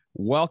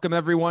Welcome,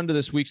 everyone, to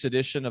this week's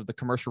edition of the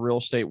Commercial Real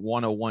Estate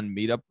 101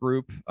 Meetup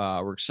Group.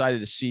 We're excited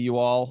to see you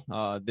all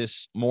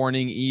this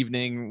morning,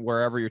 evening,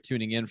 wherever you're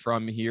tuning in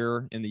from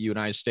here in the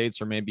United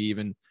States, or maybe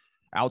even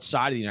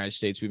outside of the United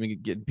States. We've been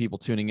getting people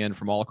tuning in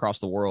from all across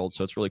the world,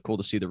 so it's really cool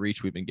to see the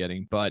reach we've been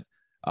getting. But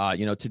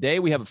today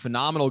we have a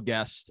phenomenal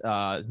guest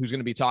who's going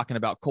to be talking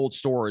about cold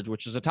storage,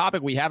 which is a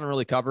topic we haven't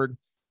really covered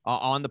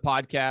on the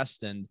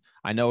podcast. And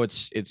I know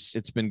it's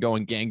been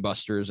going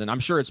gangbusters, and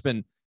I'm sure it's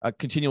been a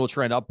continual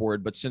trend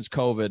upward, but since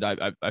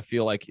COVID, I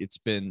feel like it's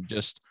been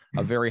just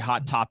a very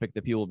hot topic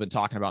that people have been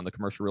talking about in the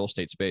commercial real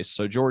estate space.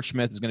 So George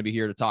Smith is going to be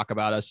here to talk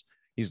about us.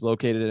 He's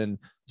located in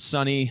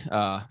sunny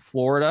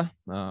Florida.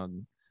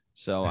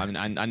 So I mean,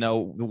 I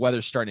know the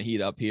weather's starting to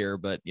heat up here,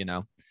 but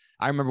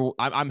I remember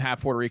I'm half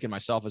Puerto Rican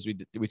myself, as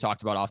we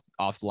talked about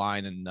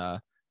offline.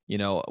 And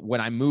when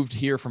I moved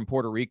here from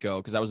Puerto Rico,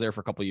 because I was there for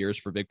a couple of years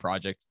for a big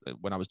project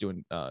when I was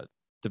doing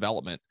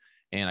development,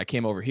 and I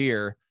came over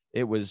here,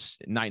 it was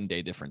night and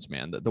day difference,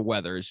 man. The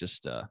weather is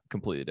just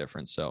completely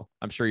different. So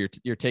I'm sure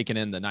you're taking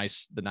in the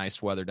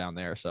nice weather down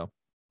there. So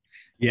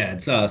yeah,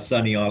 it's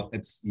sunny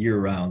it's year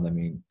round. I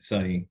mean,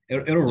 sunny.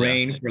 It'll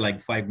rain for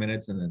like 5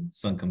 minutes and then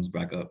sun comes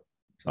back up.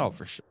 So.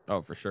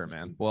 For sure,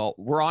 man. Well,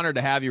 we're honored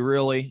to have you,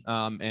 really.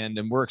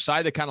 And we're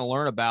excited to kind of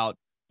learn about,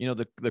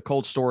 the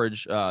cold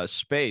storage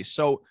space.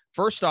 So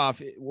first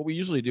off, what we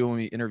usually do when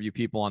we interview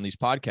people on these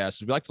podcasts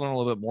is we like to learn a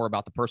little bit more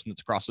about the person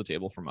that's across the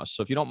table from us.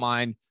 So if you don't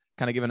mind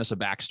kind of giving us a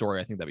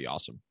backstory, I think that'd be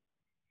awesome.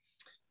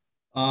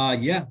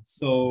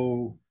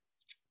 So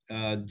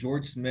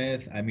George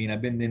Smith, I mean,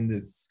 I've been in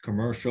this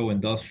commercial,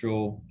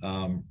 industrial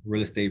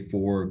real estate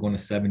for going to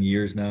 7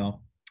 years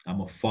now. I'm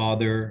a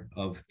father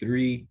of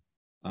 3,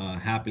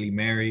 happily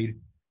married.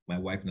 My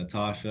wife,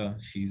 Natasha,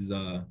 she's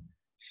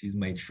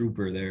my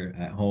trooper there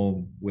at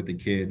home with the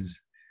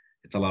kids.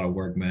 It's a lot of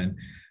work, man.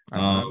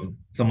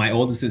 So my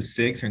oldest is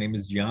 6. Her name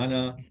is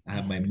Gianna. I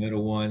have my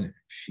middle one.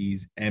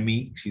 She's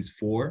Emmy. She's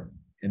 4.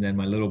 And then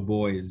my little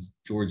boy is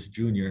George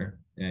Jr.,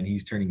 and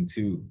he's turning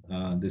 2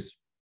 this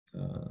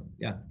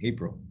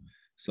April.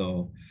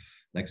 So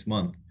next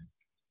month.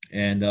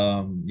 And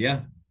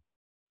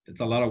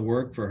it's a lot of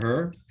work for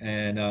her.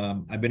 And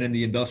I've been in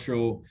the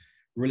industrial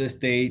real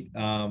estate.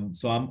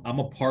 So I'm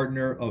a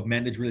partner of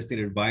Managed Real Estate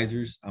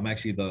Advisors. I'm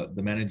actually the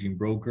managing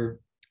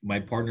broker. My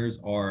partners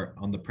are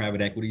on the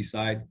private equity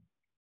side.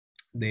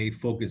 They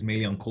focus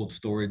mainly on cold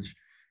storage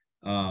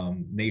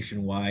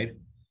nationwide.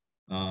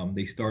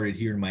 They started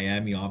here in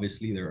Miami.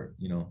 Obviously, they're,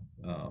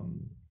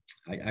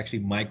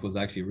 Mike was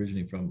actually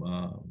originally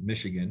from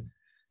Michigan.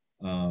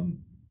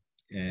 And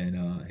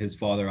his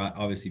father,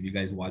 obviously, if you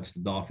guys watch the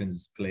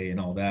Dolphins play and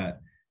all that,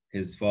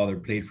 his father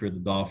played for the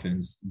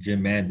Dolphins,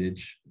 Jim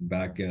Mandich,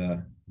 back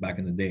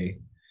in the day.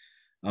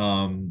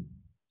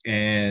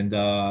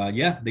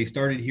 They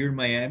started here in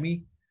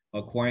Miami,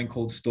 acquiring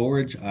cold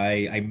storage.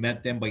 I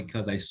met them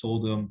because I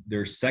sold them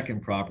their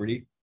second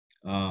property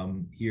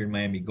here in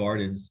Miami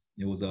Gardens.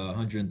 It was a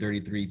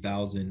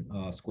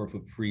 133,000 square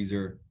foot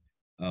freezer,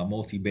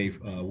 multi-bay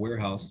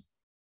warehouse.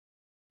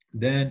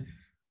 Then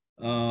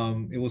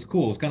it was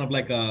cool. It was kind of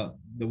like the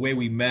way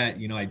we met.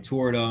 I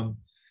toured them.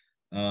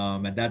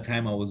 At that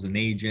time, I was an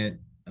agent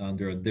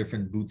under a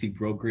different boutique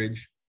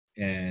brokerage,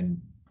 and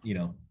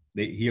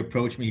he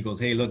approached me. He goes,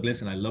 "Hey, look,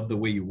 listen, I love the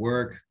way you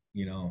work.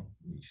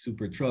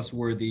 Super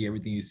trustworthy.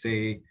 Everything you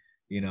say.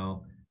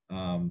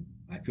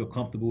 I feel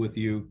comfortable with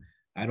you.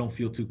 I don't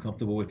feel too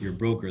comfortable with your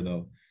broker,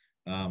 though.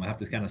 I have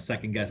to kind of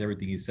second guess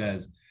everything he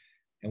says."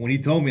 And when he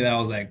told me that, I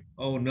was like,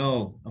 "Oh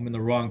no, I'm in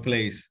the wrong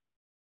place."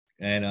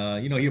 And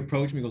he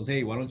approached me, goes,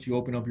 "Hey, why don't you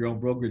open up your own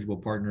brokerage? We'll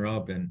partner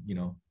up, and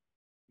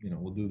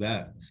we'll do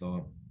that."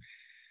 So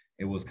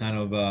it was kind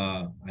of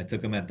I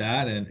took him at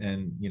that,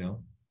 and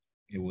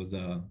it was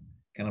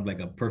kind of like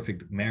a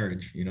perfect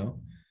marriage,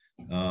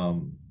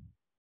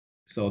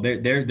 So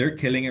they're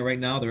killing it right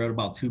now. They're at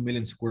about 2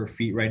 million square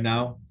feet right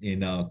now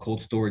in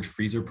cold storage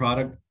freezer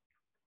product.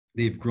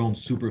 They've grown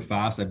super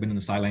fast. I've been in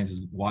the sidelines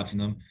just watching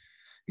them.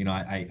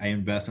 I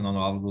invest in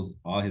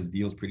all his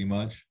deals pretty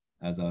much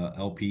as a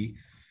LP.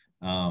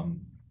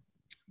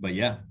 But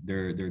yeah,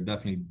 they're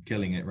definitely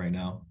killing it right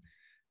now.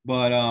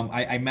 But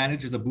I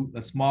manage as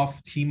a small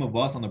team of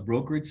us on the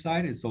brokerage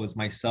side. And so it's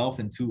myself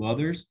and 2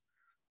 others.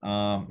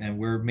 And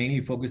we're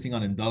mainly focusing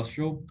on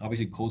industrial.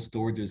 Obviously, cold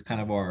storage is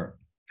kind of our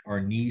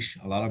niche.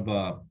 A lot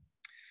of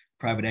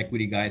private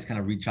equity guys kind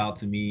of reach out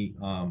to me,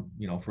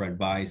 for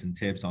advice and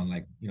tips on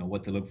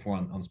what to look for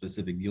on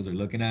specific deals they're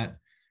looking at.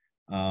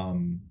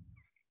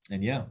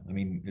 And yeah, I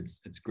mean,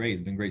 it's great.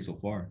 It's been great so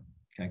far.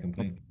 Can't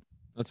complain.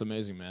 That's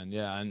amazing, man.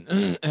 Yeah.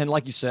 And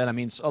like you said, I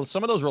mean,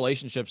 some of those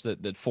relationships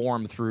that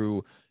form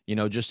through,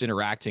 just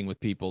interacting with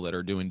people that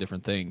are doing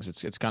different things.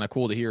 It's kind of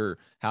cool to hear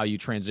how you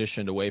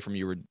transitioned away from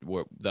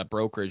that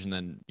brokerage and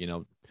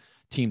then,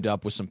 teamed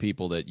up with some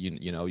people that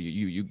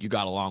you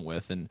got along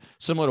with, and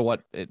similar to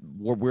what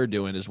we're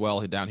doing as well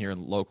down here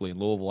locally in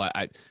Louisville.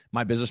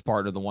 My business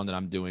partner, the one that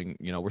I'm doing,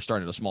 we're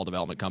starting a small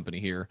development company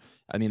here.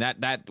 I mean,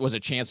 that was a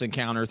chance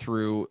encounter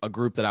through a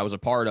group that I was a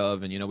part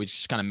of, and we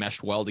just kind of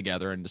meshed well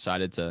together and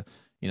decided to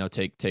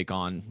take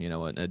on,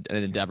 an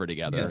endeavor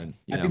together. Yeah, And,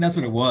 I think that's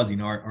what it was.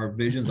 Our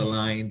visions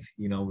aligned.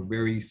 We're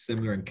very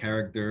similar in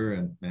character,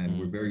 and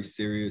we're very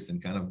serious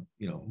and kind of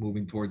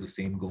moving towards the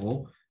same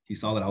goal. He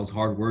saw that I was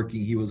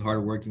hardworking. He was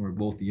hardworking. We're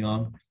both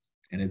young,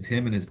 and it's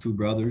him and his two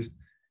brothers.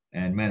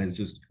 And man, it's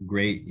just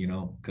great,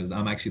 because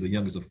I'm actually the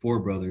youngest of four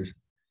brothers,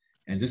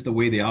 and just the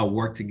way they all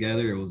work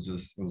together, it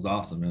was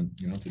awesome,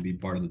 and to be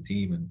part of the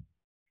team, and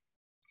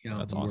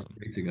that's we awesome. work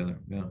great together.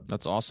 Yeah,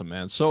 that's awesome,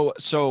 man. So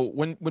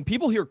when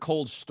people hear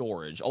cold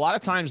storage, a lot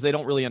of times they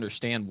don't really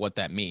understand what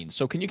that means.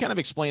 So can you kind of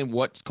explain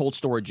what cold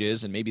storage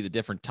is and maybe the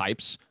different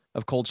types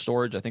of cold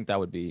storage? I think that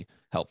would be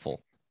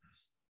helpful.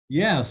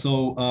 Yeah.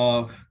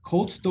 So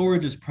cold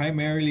storage is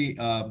primarily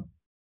on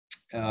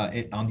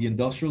the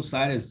industrial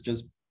side. Is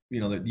just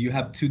that you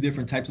have two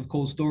different types of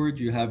cold storage.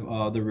 You have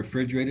the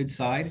refrigerated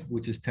side,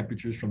 which is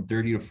temperatures from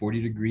 30 to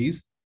 40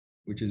 degrees,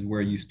 which is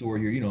where you store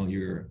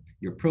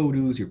your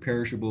produce, your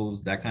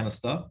perishables, that kind of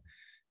stuff.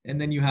 And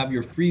then you have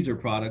your freezer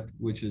product,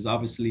 which is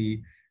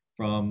obviously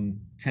from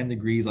 10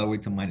 degrees all the way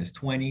to minus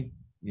 20,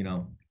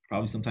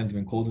 probably sometimes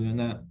even colder than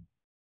that.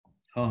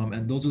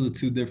 And those are the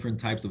two different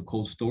types of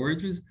cold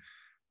storages.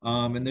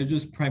 And they're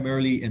just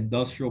primarily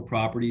industrial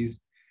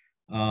properties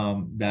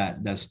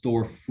that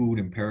store food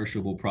and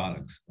perishable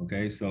products.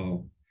 Okay,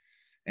 so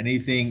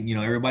anything,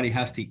 everybody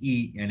has to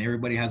eat, and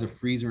everybody has a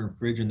freezer and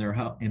fridge in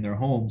their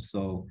homes.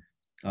 So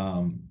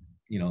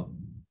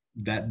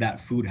that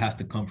food has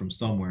to come from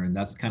somewhere, and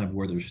that's kind of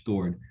where they're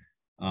stored.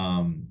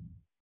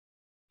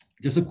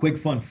 Just a quick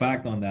fun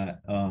fact on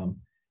that.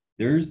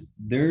 There's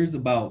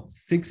about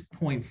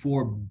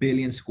 6.4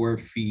 billion square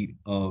feet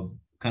of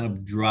kind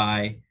of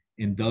dry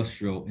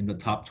industrial in the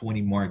top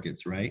 20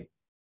 markets, right?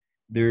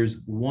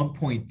 There's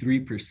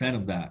 1.3%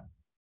 of that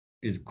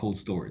is cold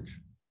storage.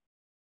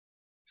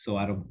 So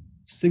out of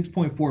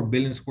 6.4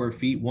 billion square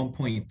feet,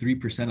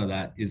 1.3% of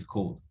that is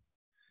cold.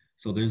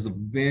 So there's a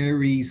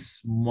very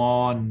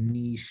small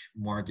niche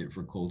market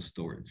for cold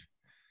storage.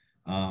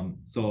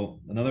 So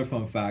another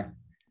fun fact,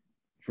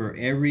 for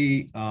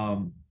every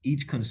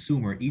each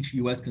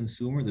US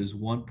consumer, there's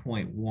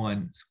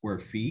 1.1 square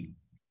feet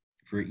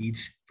for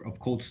each of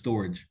cold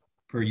storage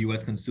per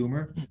US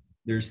consumer.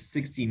 There's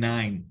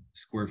 69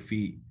 square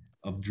feet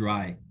of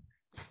dry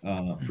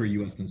per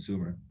US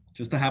consumer.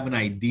 Just to have an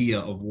idea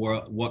of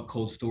what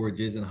cold storage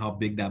is and how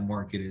big that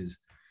market is.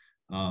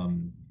 I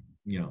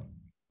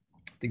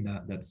think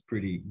that's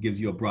gives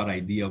you a broad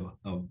idea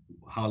of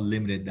how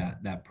limited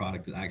that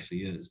product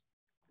actually is.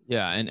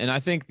 Yeah. And I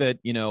think that,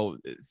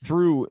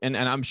 through, and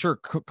I'm sure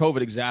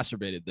COVID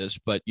exacerbated this,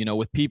 but,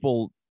 with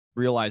people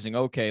realizing,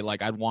 okay,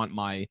 like I'd want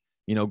my,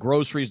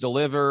 groceries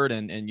delivered,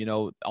 and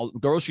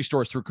grocery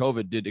stores through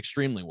COVID did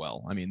extremely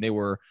well. I mean, they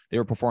were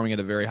performing at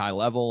a very high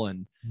level,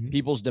 and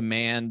people's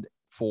demand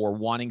for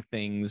wanting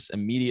things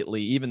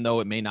immediately, even though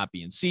it may not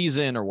be in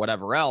season or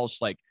whatever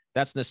else, like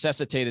that's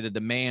necessitated a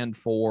demand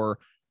for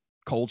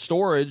cold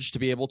storage to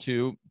be able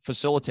to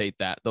facilitate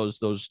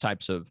those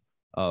types of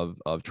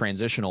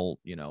transitional,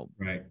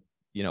 right.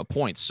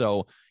 Points.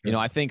 So,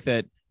 I think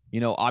that,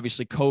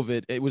 obviously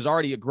COVID, it was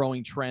already a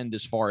growing trend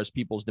as far as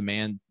people's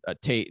demand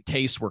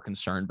tastes were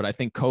concerned, but I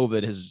think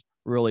COVID has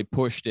really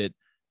pushed it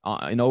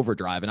in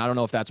overdrive. And I don't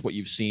know if that's what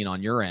you've seen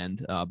on your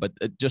end, but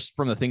just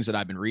from the things that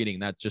I've been reading,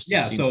 that just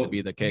seems to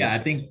be the case. Yeah, I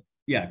think,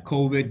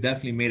 COVID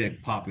definitely made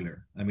it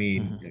popular. I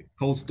mean,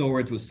 cold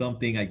storage was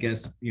something, I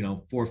guess,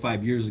 4 or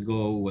 5 years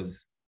ago,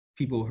 was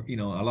people, a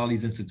lot of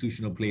these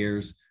institutional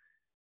players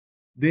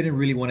didn't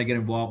really want to get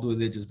involved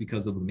with it just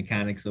because of the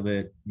mechanics of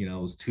it. It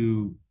was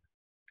too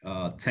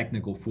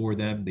technical for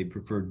them. They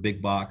preferred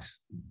big box,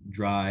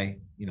 dry,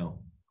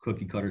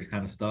 cookie cutters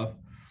kind of stuff.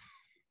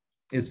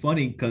 It's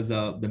funny because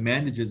the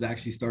managers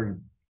actually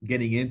started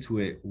getting into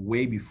it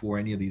way before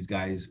any of these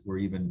guys were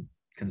even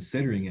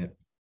considering it,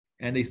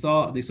 and they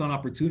saw an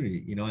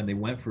opportunity, and they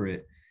went for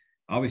it.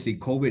 Obviously,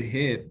 COVID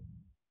hit.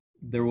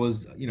 There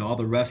was, all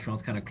the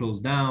restaurants kind of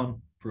closed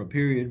down for a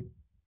period,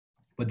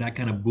 but that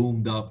kind of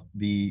boomed up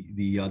the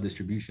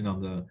distribution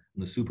on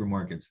the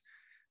supermarkets.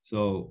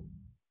 So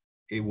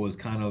it was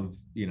kind of,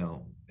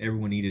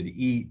 everyone needed to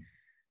eat.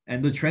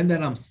 And the trend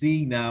that I'm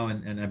seeing now,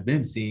 and I've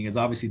been seeing, is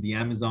obviously the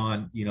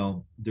Amazon,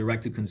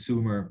 direct to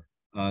consumer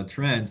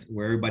trend,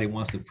 where everybody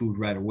wants the food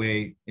right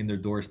away in their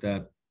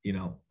doorstep,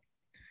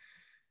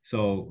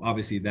 So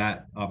obviously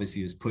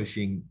is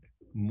pushing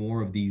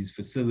more of these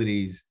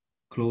facilities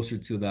closer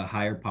to the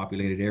higher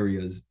populated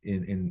areas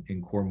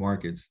in core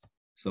markets.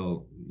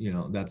 So,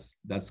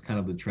 that's kind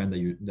of the trend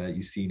that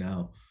you see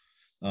now.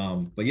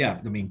 But yeah,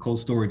 I mean, cold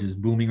storage is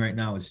booming right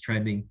now. It's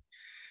trending.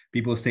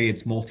 People say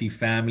it's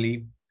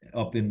multifamily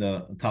up in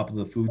the top of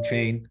the food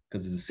chain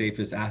because it's the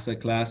safest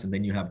asset class, and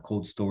then you have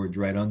cold storage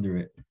right under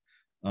it.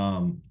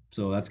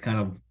 So that's kind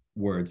of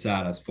where it's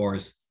at as far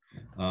as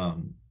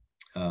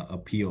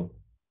appeal.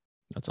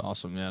 That's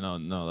awesome. Yeah,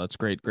 no, that's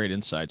great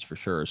insights for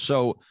sure.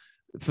 So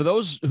For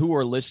those who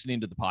are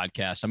listening to the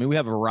podcast, I mean, we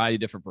have a variety of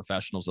different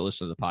professionals that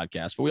listen to the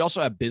podcast, but we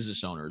also have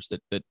business owners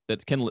that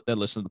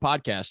listen to the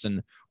podcast.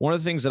 And one of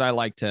the things that I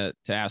like to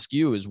ask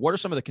you is, what are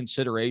some of the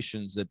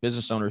considerations that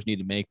business owners need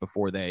to make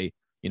before they,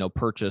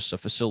 purchase a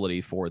facility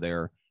for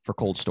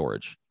cold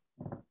storage?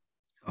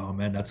 Oh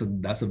man, that's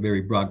a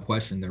very broad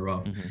question there,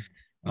 Rob.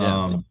 Mm-hmm.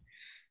 Yeah.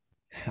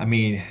 I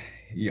mean,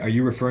 are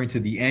you referring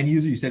to the end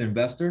user? You said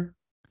investor?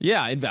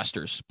 Yeah,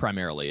 investors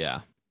primarily.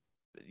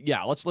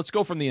 Yeah, let's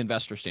go from the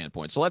investor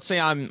standpoint. So let's say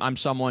I'm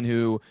someone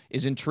who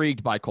is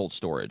intrigued by cold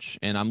storage,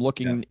 and I'm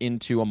looking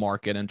into a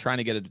market and trying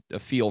to get a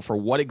feel for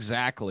what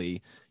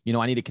exactly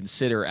I need to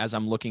consider as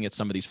I'm looking at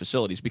some of these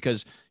facilities.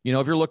 Because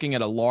if you're looking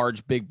at a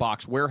large big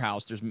box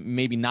warehouse, there's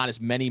maybe not as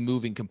many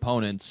moving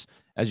components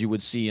as you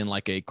would see in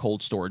like a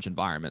cold storage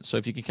environment. So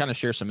if you could kind of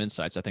share some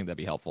insights, I think that'd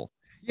be helpful.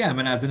 Yeah, I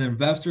mean, as an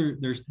investor,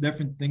 there's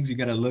different things you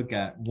got to look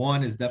at.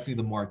 One is definitely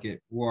the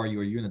market. Where are you?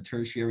 Are you in a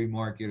tertiary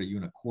market? Are you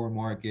in a core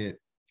market?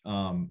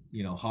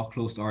 How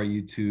close are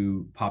you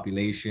to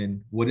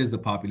population? What is the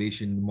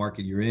population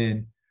market you're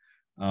in?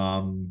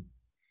 So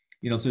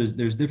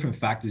there's different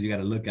factors you got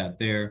to look at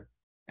there.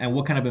 And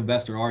what kind of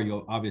investor are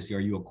you? Obviously, are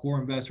you a core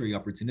investor? Are you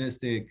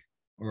opportunistic,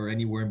 or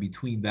anywhere in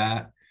between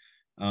that?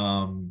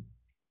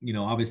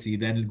 Obviously,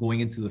 then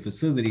going into the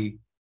facility,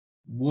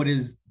 what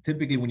is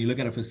typically, when you look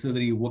at a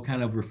facility, what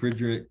kind of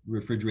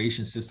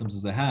refrigeration systems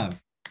does it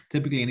have?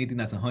 Typically, anything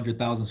that's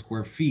 100,000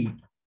 square feet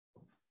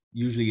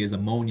usually is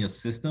ammonia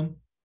system.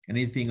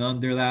 Anything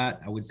under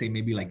that, I would say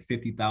maybe like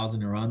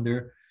 50,000 or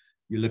under,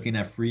 you're looking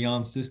at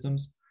Freon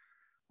systems.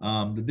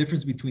 The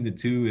difference between the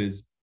two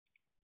is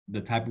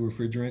the type of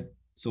refrigerant.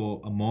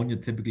 So ammonia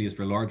typically is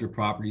for larger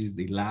properties.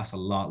 They last a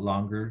lot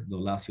longer.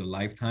 They'll last you a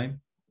lifetime,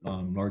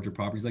 larger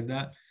properties like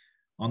that.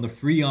 On the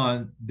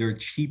Freon, they're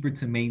cheaper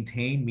to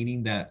maintain,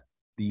 meaning that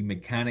the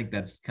mechanic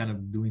that's kind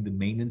of doing the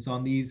maintenance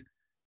on these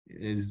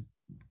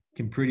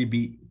can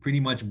pretty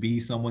much be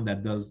someone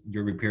that does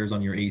your repairs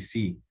on your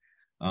AC.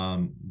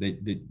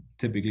 They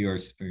typically are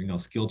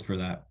skilled for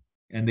that,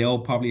 and they'll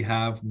probably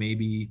have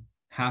maybe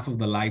half of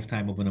the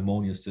lifetime of an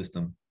ammonia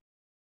system.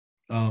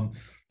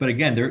 But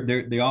again,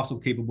 they're also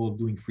capable of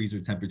doing freezer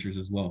temperatures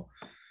as well.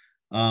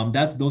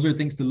 Those are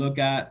things to look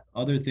at.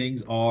 Other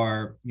things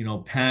are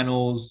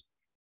panels,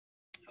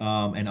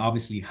 and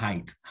obviously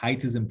height.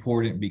 Height is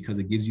important because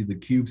it gives you the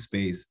cube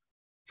space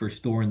for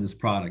storing this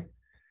product.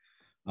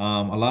 A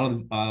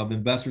lot of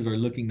investors are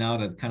looking now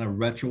to kind of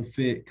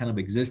retrofit kind of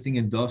existing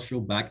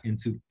industrial back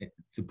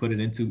to put it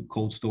into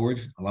cold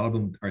storage. A lot of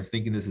them are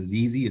thinking this is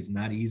easy. It's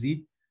not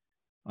easy.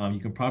 You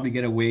can probably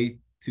get a way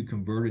to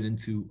convert it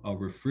into a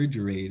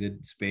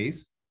refrigerated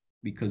space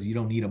because you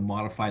don't need to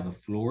modify the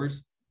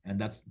floors. And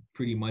that's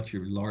pretty much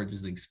your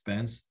largest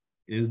expense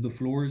is the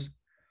floors.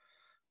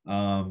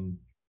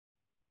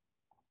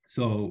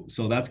 So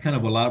that's kind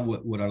of a lot of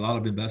what a lot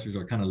of investors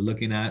are kind of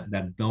looking at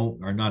that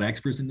are not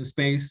experts in the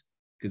space.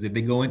 Because if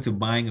they go into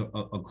buying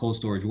a cold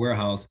storage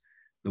warehouse,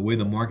 the way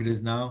the market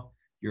is now,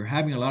 you're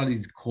having a lot of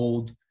these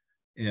cold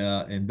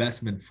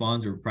investment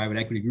funds or private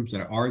equity groups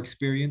that are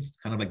experienced,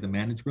 kind of like the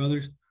Manage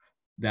Brothers,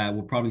 that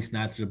will probably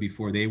snatch it up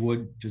before they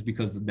would, just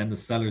because then the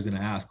seller's going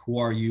to ask, who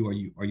are you?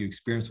 Are you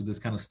experienced with this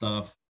kind of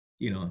stuff?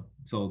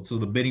 So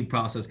the bidding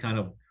process kind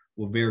of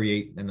will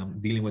vary, and I'm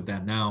dealing with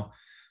that now.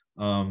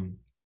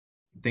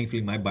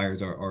 Thankfully, my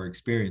buyers are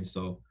experienced.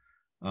 So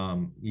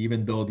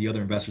even though the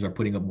other investors are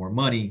putting up more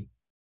money,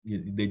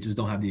 they just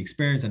don't have the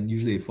experience, and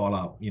usually they fall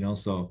out.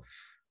 So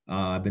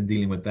I've been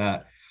dealing with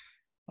that.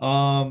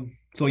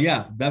 So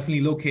yeah,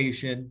 definitely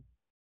location,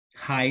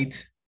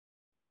 height,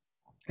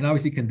 and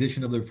obviously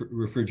condition of the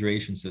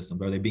refrigeration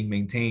system. Are they being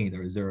maintained,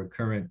 or is there a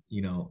current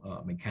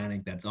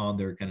mechanic that's on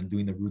there kind of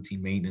doing the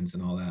routine maintenance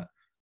and all that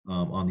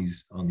on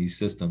these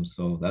systems?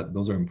 So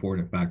those are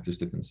important factors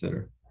to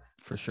consider.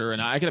 For sure.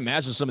 And I can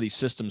imagine some of these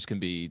systems can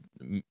be,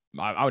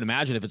 I would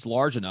imagine if it's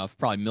large enough,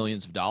 probably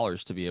millions of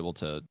dollars to be able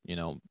to,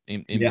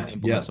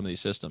 implement some of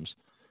these systems.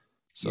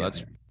 So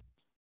that's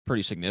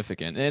pretty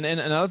significant. And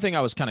another thing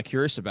I was kind of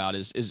curious about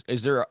is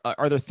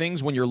are there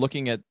things when you're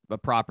looking at a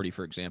property,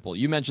 for example,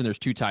 you mentioned there's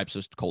two types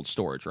of cold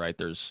storage, right?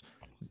 There's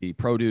the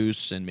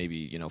produce and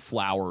maybe,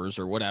 flowers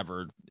or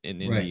whatever in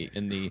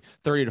the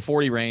 30 to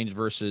 40 range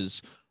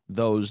versus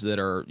those that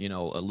are,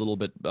 a little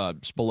bit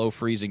below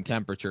freezing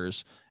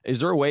temperatures. Is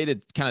there a way to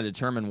kind of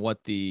determine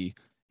what the,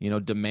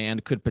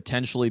 demand could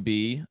potentially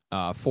be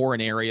for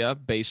an area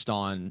based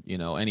on,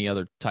 any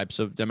other types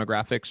of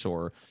demographics,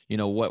 or,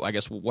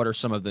 what are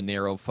some of the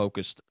narrow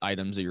focused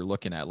items that you're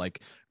looking at,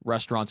 like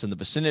restaurants in the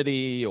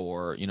vicinity,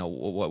 or,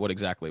 what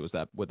exactly would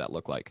that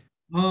look like?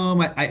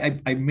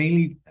 I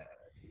mainly,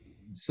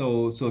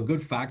 so a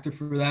good factor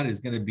for that is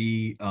going to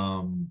be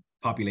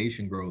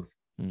population growth,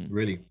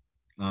 really.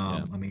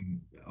 I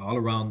mean, all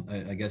around,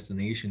 I guess the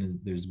nation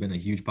there's been a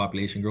huge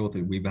population growth.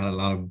 We've had a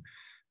lot of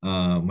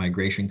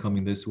migration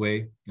coming this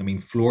way. I mean,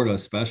 Florida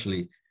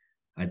especially.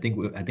 I think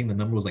the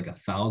number was like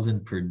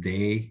 1,000 per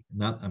day.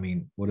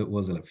 What it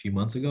was a few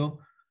months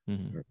ago,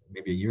 or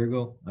maybe a year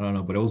ago. I don't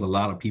know, but it was a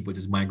lot of people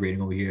just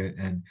migrating over here,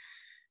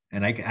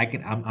 And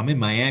I'm in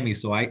Miami,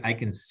 so I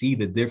can see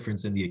the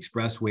difference in the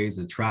expressways.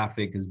 The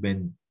traffic has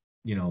been,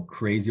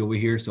 crazy over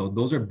here. So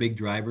those are big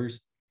drivers.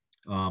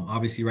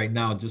 Obviously, right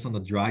now, just on the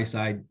dry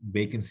side,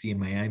 vacancy in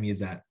Miami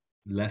is at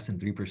less than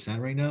 3%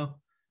 right now.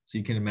 So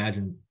you can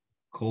imagine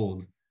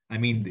cold. I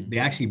mean, they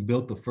actually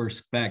built the first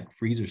spec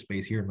freezer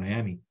space here in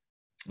Miami,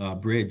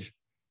 Bridge,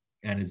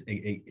 and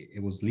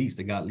it was leased.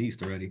 It got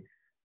leased already.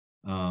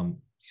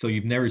 So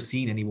you've never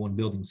seen anyone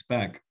building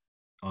spec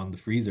on the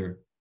freezer.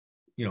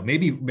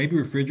 Maybe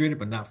refrigerator,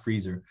 but not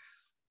freezer,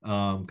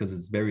 because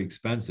it's very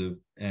expensive.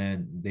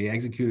 And they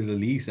executed a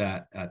lease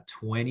at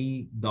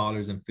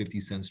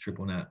 $20.50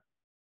 triple net.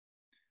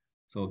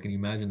 So can you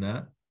imagine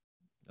that?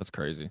 That's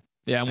crazy.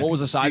 Yeah. And what was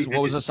the size?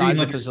 What was the size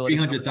of the facility?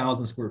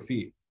 300,000 square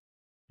feet.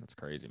 That's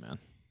crazy, man.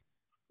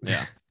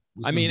 Yeah.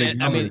 I mean,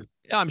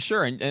 yeah, I'm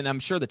sure, and I'm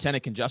sure the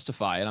tenant can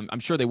justify it. I'm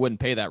sure they wouldn't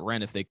pay that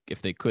rent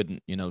if they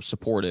couldn't,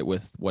 support it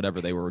with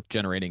whatever they were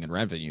generating in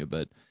revenue.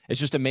 But it's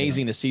just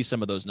amazing to see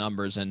some of those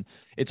numbers, and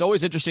it's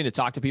always interesting to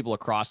talk to people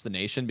across the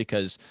nation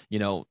because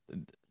 $20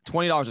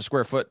 a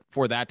square foot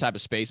for that type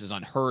of space is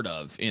unheard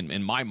of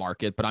in my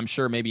market. But I'm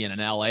sure maybe in an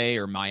LA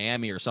or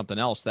Miami or something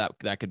else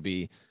that could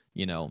be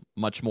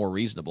much more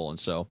reasonable. And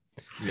so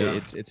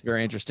it's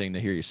very interesting to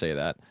hear you say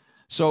that.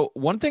 So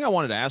one thing I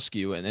wanted to ask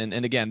you,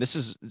 and again, this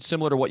is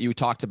similar to what you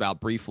talked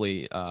about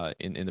briefly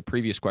in the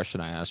previous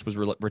question I asked, was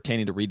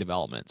retaining to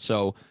redevelopment.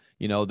 So,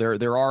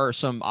 there are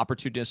some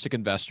opportunistic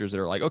investors that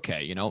are like,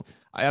 okay,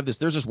 I have there's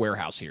this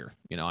warehouse here,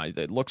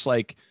 it looks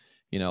like,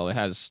 it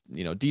has,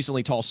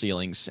 decently tall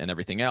ceilings and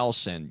everything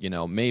else. And,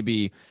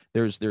 maybe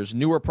there's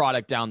newer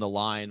product down the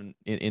line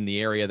in the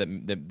area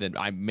that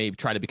I may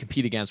try to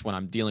compete against when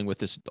I'm dealing with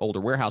this older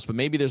warehouse, but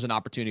maybe there's an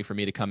opportunity for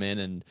me to come in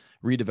and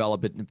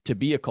redevelop it to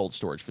be a cold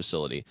storage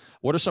facility.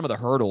 What are some of the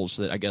hurdles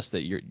that I guess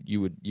that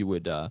you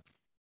would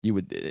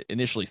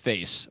initially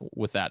face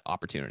with that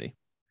opportunity?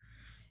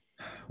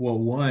 Well,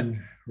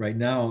 one, right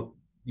now,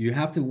 you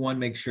have to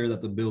make sure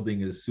that the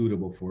building is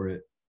suitable for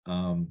it.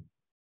 And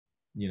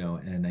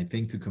I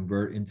think to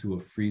convert into a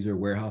freezer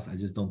warehouse, I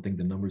just don't think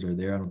the numbers are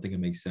there. I don't think it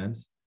makes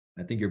sense.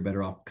 I think you're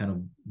better off kind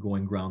of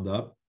going ground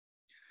up.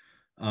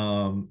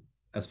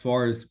 As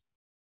far as,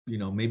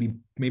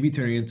 maybe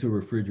turning it into a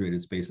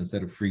refrigerated space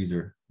instead of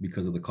freezer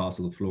because of the cost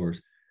of the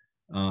floors.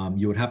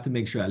 You would have to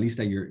make sure at least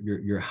that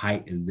your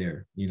height is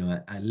there,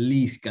 at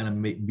least kind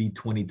of be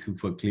 22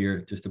 foot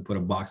clear just to put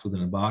a box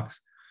within a box.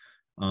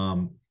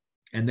 And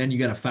then you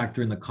got to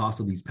factor in the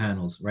cost of these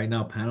panels. Right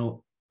now,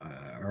 panel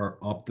are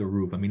up the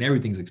roof. I mean,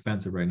 everything's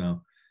expensive right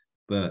now,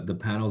 but the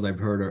panels I've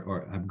heard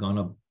have gone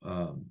up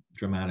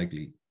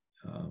dramatically.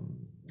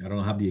 I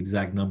don't have the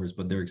exact numbers,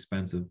 but they're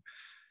expensive.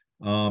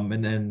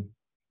 And then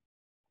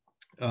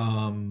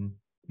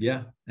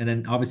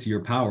obviously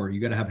your power, you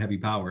got to have heavy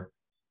power.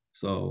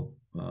 So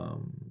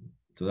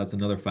that's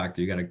another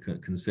factor you got to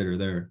consider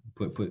there,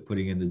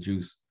 putting in the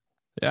juice.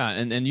 Yeah,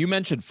 and you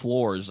mentioned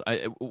floors.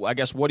 I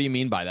guess, what do you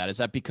mean by that? Is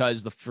that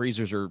because the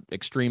freezers are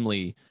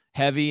extremely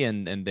heavy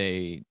and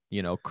they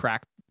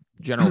crack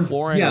general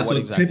flooring? Yeah. Or what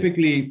So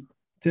exactly?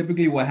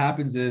 typically what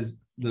happens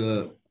is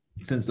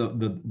since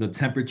the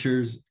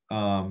temperatures,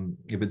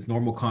 if it's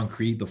normal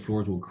concrete, the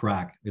floors will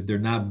crack if they're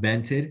not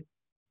vented.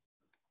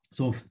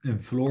 So in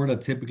Florida,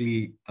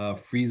 typically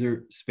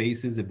freezer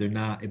spaces, if they don't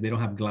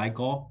have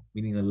glycol,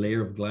 meaning a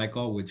layer of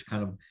glycol, which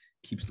kind of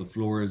keeps the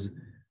floors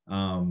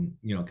kind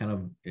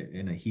of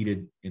in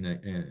heated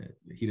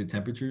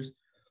temperatures.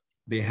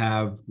 They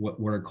have what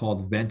are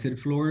called vented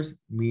floors,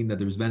 meaning that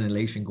there's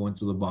ventilation going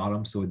through the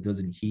bottom so it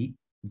doesn't heat,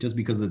 just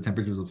because the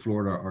temperatures of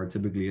Florida are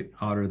typically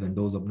hotter than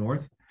those up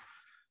north.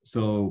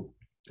 So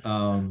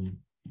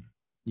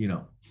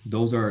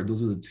those are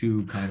the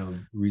two kind of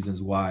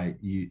reasons why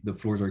the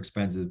floors are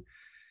expensive.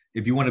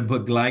 If you want to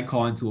put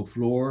glycol into a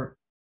floor,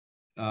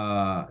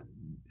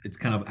 it's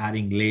kind of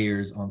adding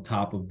layers on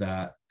top of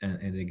that,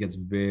 and it gets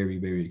very,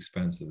 very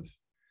expensive.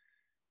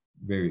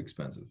 Very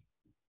expensive.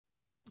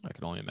 I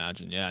can only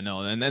imagine. Yeah,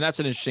 no, and that's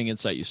an interesting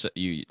insight to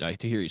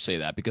hear you say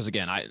that, because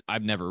again,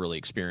 I've never really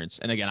experienced,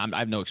 and again, I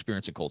have no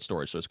experience in cold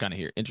storage, so it's kind of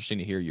interesting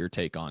to hear your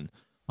take on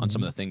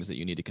some of the things that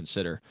you need to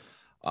consider.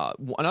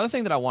 Another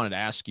thing that I wanted to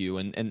ask you,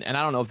 and I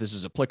don't know if this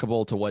is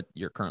applicable to what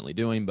you're currently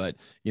doing, but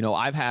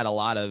I've had a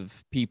lot of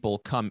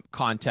people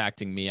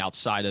contacting me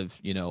outside of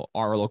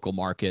our local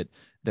market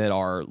that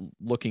are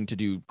looking to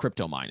do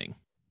crypto mining,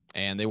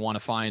 and they want to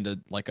find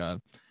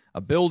a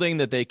building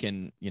that they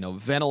can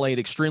ventilate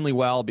extremely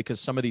well, because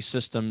some of these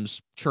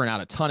systems churn out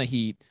a ton of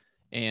heat,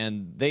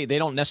 and they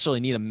don't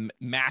necessarily need a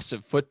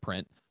massive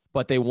footprint,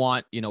 but they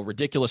want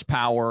ridiculous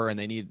power, and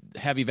they need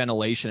heavy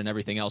ventilation and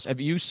everything else.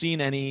 Have you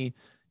seen any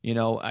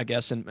I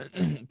guess,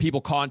 and people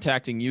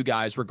contacting you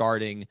guys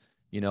regarding,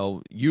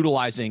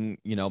 utilizing,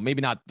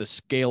 maybe not the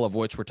scale of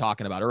which we're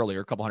talking about earlier,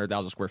 a couple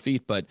 100,000 square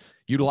feet, but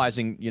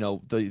utilizing,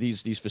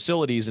 these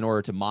facilities in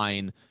order to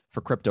mine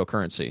for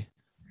cryptocurrency?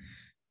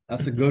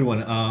 That's a good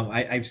one.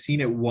 I've seen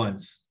it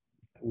once,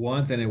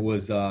 and it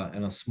was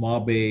in a small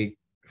bay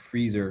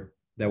freezer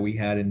that we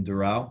had in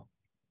Doral.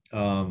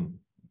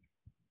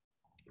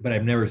 but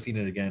I've never seen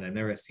it again. I've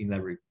never seen that.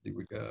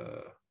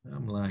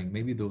 I'm lying.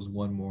 Maybe there was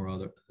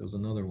there was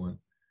another one.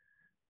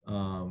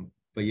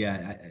 But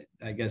yeah,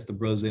 I guess the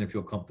bros didn't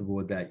feel comfortable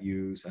with that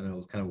use. I know it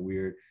was kind of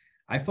weird.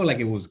 I felt like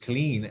it was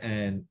clean,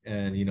 and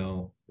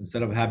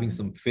instead of having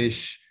some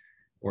fish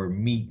or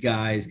meat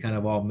guys kind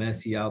of all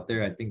messy out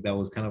there, I think that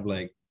was kind of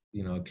like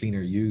a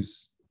cleaner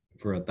use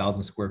for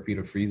 1,000 square feet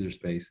of freezer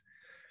space.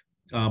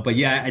 But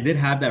yeah, I did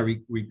have that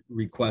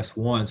request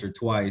once or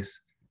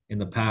twice in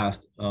the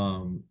past.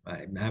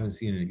 I haven't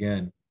seen it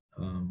again.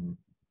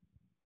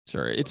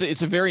 Sure.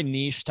 It's a very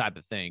niche type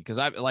of thing. Cause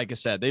like I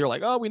said, they were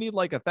like, oh, we need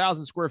like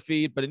 1,000 square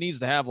feet, but it needs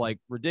to have like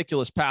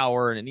ridiculous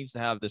power and it needs to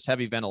have this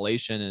heavy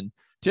ventilation. And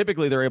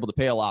typically they're able to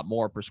pay a lot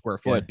more per square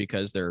foot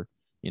because they're,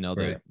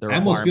 right. their I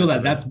almost feel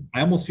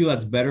I almost feel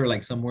that's better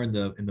like somewhere in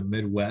the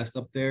Midwest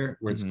up there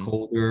where it's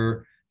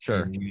colder.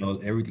 Sure.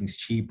 And, everything's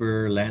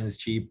cheaper, land is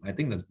cheap. I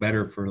think that's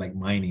better for like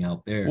mining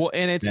out there. Well,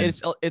 and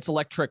it's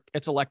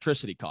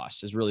electricity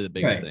costs is really the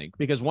biggest thing,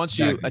 because once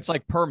it's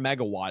like per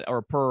megawatt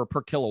or per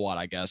kilowatt,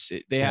 I guess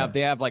they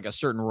have like a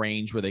certain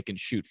range where they can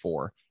shoot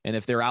for. And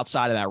if they're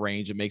outside of that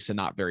range, it makes it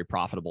not very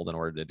profitable in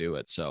order to do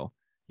it. So,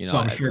 so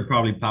I'm sure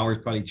power is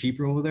probably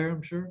cheaper over there.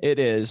 I'm sure it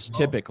is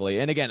typically.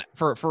 And again,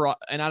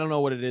 and I don't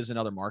know what it is in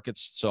other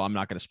markets, so I'm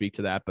not going to speak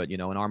to that. But in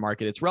our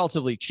market, it's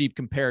relatively cheap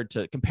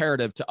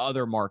comparative to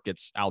other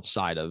markets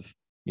outside of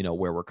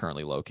where we're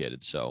currently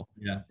located. So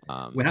yeah,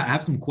 I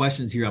have some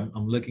questions here.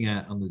 I'm looking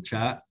at on the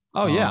chat.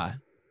 Oh yeah,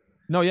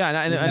 no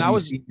yeah, and I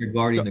was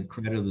regarding the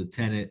credit of the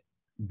tenant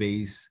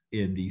base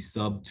in the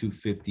sub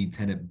 250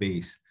 tenant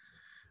base.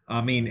 I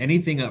mean,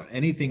 anything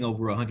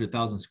over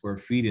 100,000 square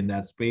feet in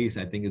that space,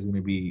 I think is going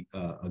to be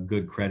a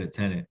good credit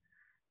tenant.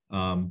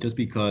 Just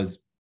because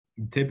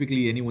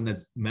typically anyone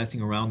that's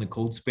messing around the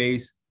cold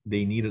space,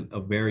 they need a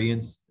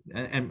variance.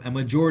 And a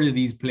majority of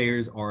these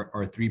players are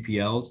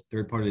 3PLs,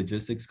 third-party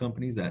logistics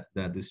companies that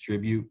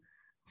distribute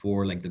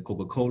for like the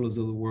Coca-Colas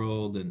of the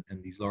world and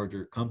these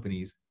larger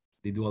companies.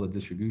 They do all the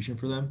distribution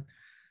for them.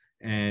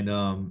 And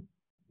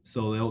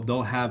so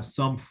they'll have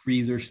some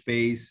freezer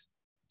space,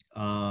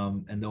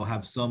 and they'll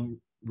have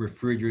some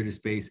refrigerator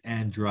space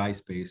and dry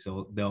space.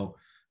 So they'll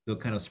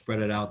kind of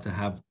spread it out to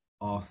have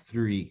all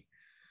three,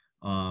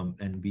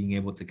 and being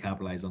able to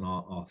capitalize on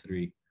all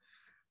three.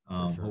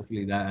 Sure.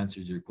 Hopefully that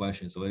answers your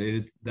question. So it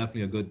is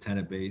definitely a good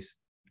tenant base.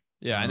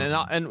 Yeah,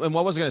 and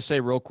what I was going to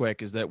say real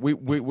quick is that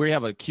we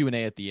have a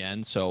Q&A at the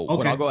end. So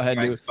what I'll go ahead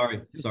and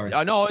do. Sorry.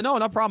 No,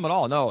 not problem at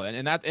all. No,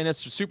 and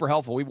it's super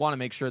helpful. We want to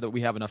make sure that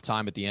we have enough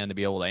time at the end to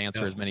be able to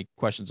answer as many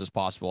questions as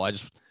possible. I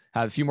just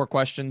have a few more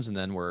questions, and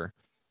then we're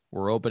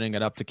opening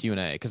it up to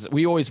Q&A, because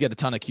we always get a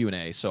ton of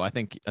Q&A. So I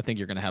think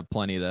you're going to have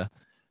plenty of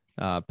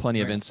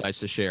insights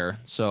to share.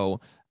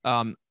 So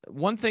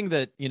one thing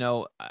that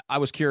I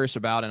was curious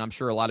about, and I'm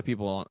sure a lot of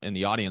people in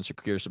the audience are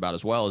curious about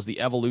as well, is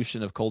the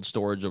evolution of cold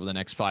storage over the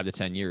next 5 to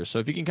 10 years. So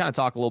if you can kind of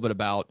talk a little bit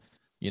about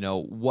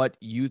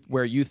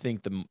where you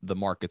think the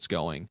market's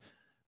going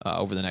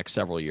over the next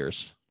several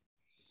years.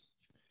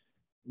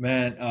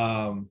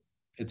 Man,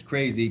 it's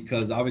crazy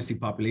because obviously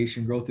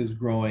population growth is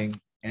growing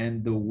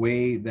and the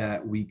way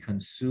that we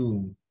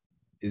consume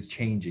is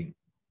changing.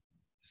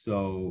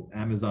 So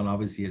Amazon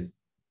obviously has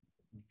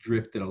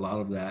drifted a lot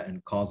of that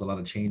and caused a lot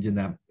of change in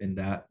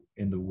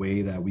the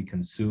way that we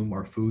consume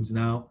our foods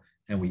now.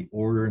 And we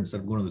order, instead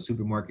of going to the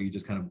supermarket, you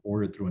just kind of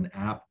order through an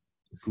app.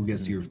 Food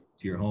gets to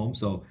your home.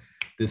 So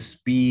the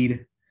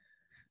speed,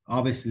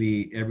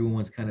 obviously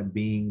everyone's kind of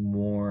being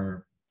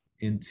more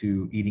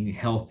into eating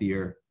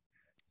healthier.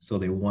 So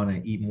they want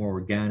to eat more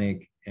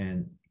organic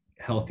and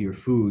healthier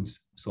foods.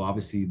 So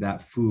obviously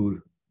that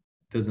food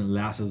doesn't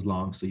last as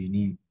long. So you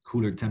need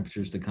cooler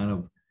temperatures to kind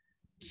of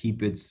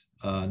keep its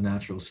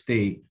natural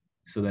state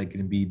so that it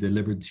can be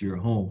delivered to your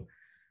home.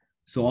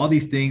 So all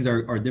these things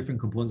are different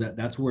components.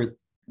 That's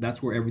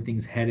where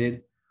everything's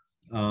headed.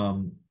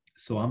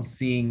 So I'm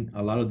seeing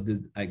a lot of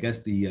the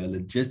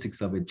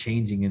logistics of it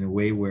changing in a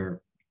way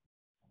where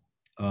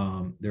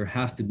there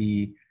has to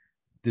be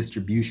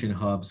distribution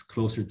hubs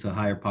closer to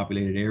higher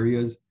populated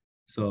areas.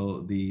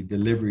 So the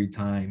delivery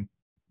time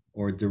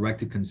or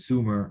direct to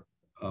consumer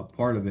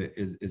part of it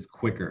is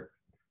quicker.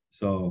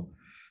 So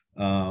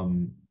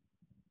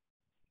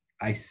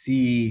I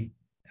see,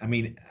 I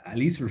mean, at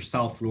least for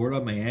South Florida,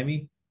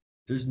 Miami,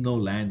 there's no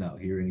land out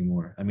here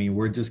anymore. I mean,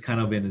 we're just kind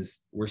of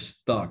we're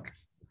stuck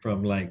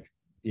from like,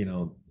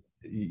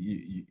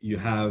 you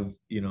have,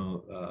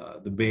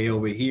 the bay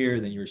over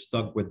here, then you're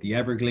stuck with the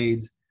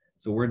Everglades.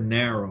 So we're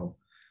narrow.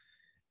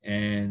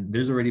 And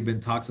there's already been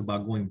talks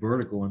about going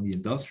vertical on the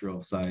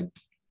industrial side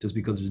just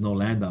because there's no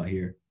land out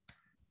here.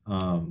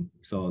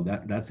 So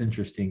that's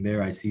interesting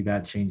there. I see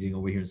that changing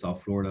over here in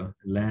South Florida.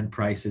 Land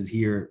prices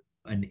here,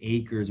 an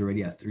acre is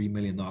already at $3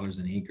 million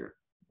an acre,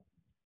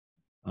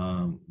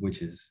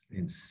 which is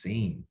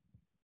insane.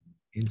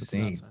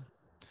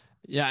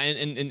 Yeah,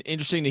 and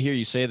interesting to hear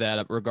you say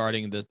that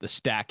regarding the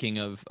stacking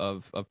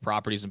of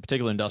properties, in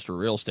particular industrial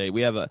real estate.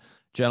 We have a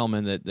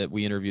gentleman that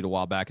we interviewed a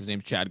while back. His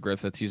name's Chad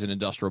Griffith. He's an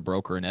industrial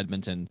broker in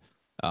Edmonton,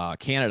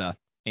 Canada,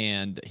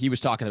 And he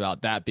was talking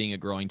about that being a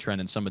growing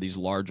trend in some of these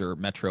larger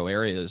metro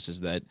areas,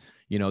 is that,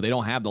 they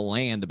don't have the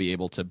land to be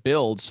able to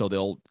build. So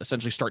they'll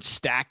essentially start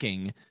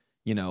stacking,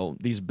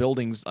 these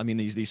buildings. I mean,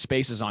 these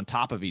spaces on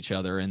top of each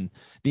other. And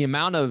the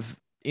amount of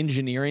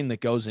engineering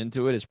that goes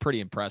into it is pretty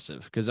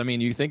impressive. Because, I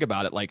mean, you think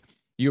about it, like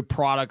you have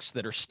products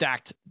that are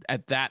stacked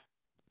at that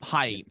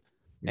height.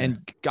 Yeah.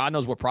 And God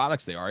knows what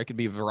products they are. It could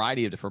be a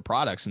variety of different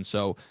products. And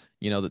so,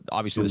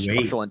 obviously the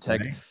structural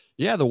integrity, right?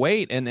 yeah, the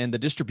weight and the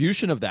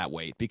distribution of that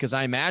weight, because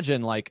I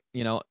imagine, like,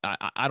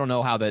 I don't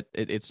know how that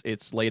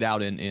it's laid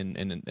out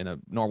in a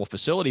normal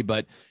facility,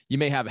 but you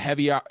may have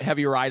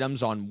heavier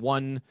items on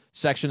one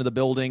section of the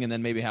building and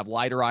then maybe have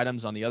lighter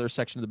items on the other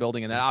section of the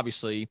building. And that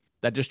obviously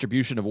that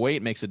distribution of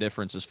weight makes a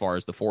difference as far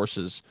as the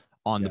forces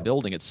on the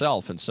building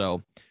itself. And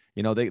so,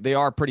 they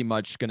are pretty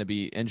much going to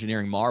be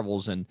engineering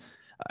marvels. And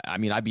I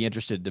mean, I'd be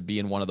interested to be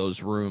in one of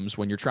those rooms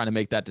when you're trying to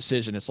make that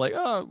decision. It's like,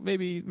 oh,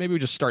 maybe we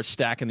just start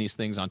stacking these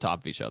things on top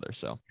of each other.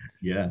 So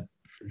Yeah,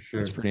 for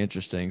sure. it's pretty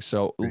interesting.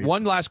 So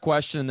one last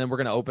question, and then we're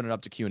going to open it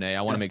up to Q&A.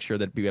 I want to make sure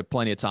that we have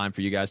plenty of time for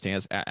you guys to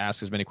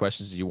ask as many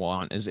questions as you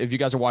want. If you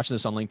guys are watching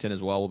this on LinkedIn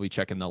as well, we'll be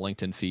checking the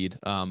LinkedIn feed.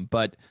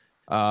 But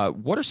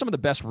what are some of the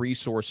best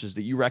resources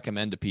that you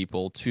recommend to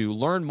people to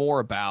learn more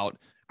about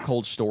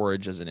cold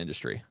storage as an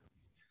industry?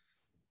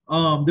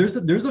 There's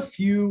a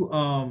few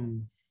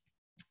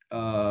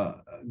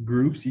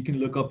groups you can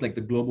look up, like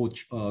the Global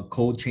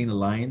Cold Chain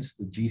Alliance,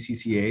 the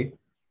GCCA.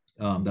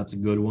 That's a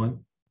good one.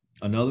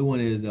 Another one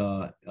is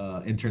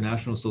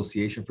International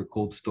Association for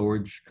Cold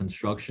Storage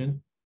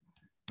Construction,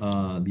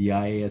 the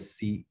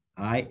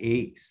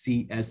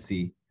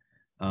IACSC,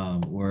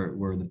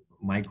 where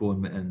Michael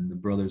and the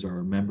brothers are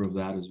a member of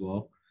that as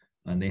well,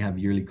 and they have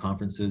yearly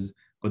conferences.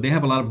 But they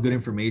have a lot of good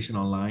information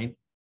online.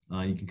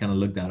 You can kind of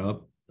look that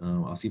up.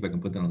 I'll see if I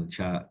can put that on the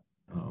chat.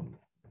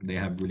 They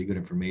have really good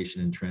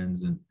information and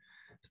trends and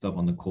stuff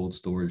on the cold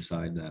storage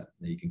side that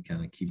you can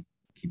kind of keep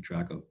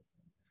track of.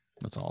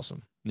 That's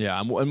awesome. Yeah,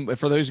 and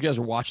for those of you guys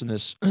who are watching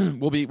this,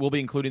 we'll be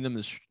including them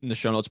in the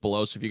show notes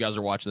below. So if you guys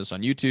are watching this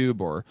on YouTube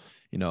or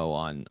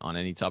on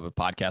any type of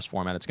podcast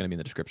format, it's going to be in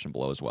the description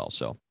below as well.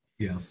 So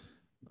yeah.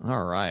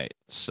 All right.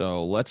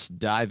 So let's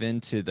dive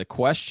into the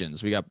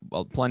questions. We got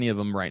plenty of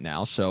them right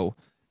now. So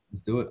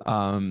let's do it.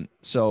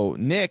 So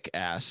Nick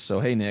asks,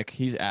 hey Nick,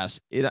 he's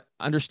asked,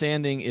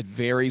 understanding it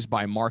varies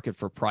by market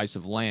for price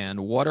of land,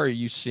 what are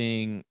you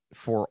seeing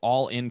for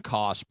all-in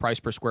cost, price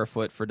per square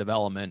foot for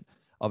development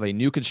of a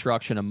new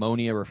construction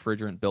ammonia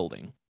refrigerant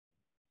building?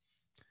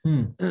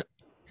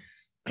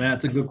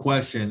 That's a good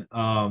question.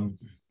 I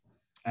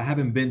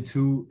haven't been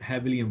too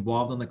heavily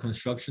involved on the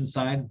construction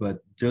side, but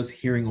just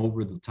hearing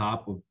over the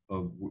top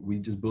of we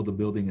just built a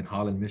building in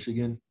Holland,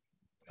 Michigan.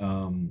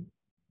 And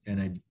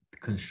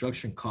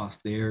construction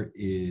cost there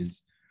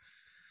is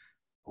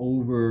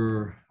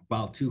over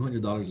about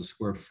 $200 a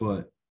square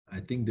foot.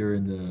 I think they're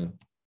in the,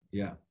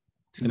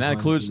 and that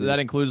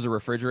includes the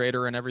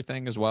refrigerator and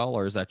everything as well,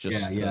 or is that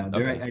just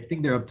okay. I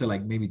think they're up to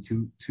like maybe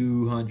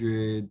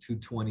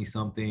 220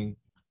 something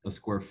a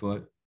square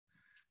foot,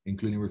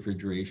 including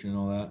refrigeration and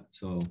all that.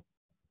 So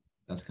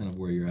that's kind of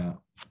where you're at.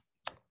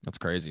 That's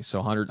crazy. So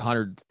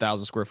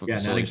 100,000 square foot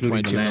facility is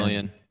 22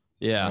 million.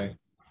 Yeah. Right.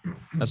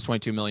 That's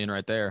 22 million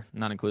right there,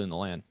 not including the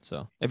land.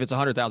 So if it's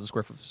 100,000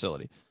 square foot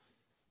facility,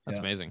 that's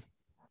amazing.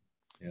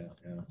 Yeah.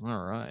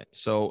 All right.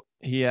 So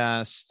he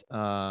asked,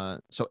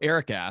 so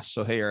Eric asked,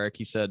 hey, Eric,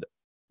 he said,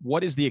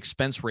 what is the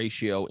expense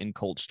ratio in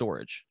cold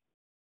storage?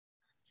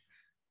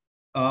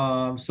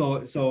 So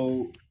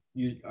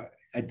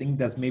I think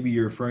that's maybe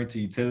you're referring to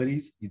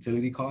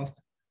utility cost.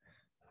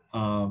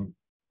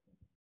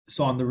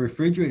 So on the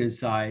refrigerated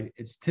side,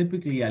 it's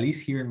typically, at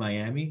least here in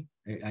Miami,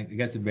 I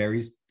guess it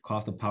varies.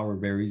 Cost of power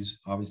varies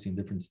obviously in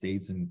different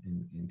states and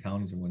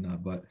counties and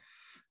whatnot. But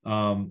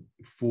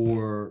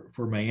for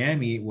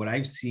Miami, what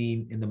I've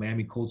seen in the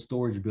Miami cold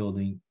storage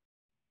building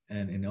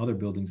and in other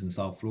buildings in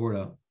South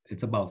Florida,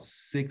 it's about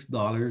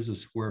 $6 a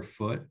square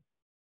foot.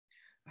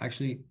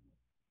 Actually,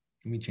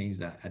 let me change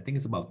that. I think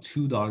it's about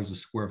 $2 a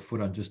square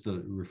foot on just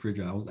the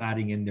refrigerator. I was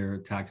adding in their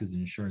taxes and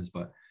insurance,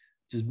 but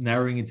just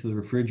narrowing into the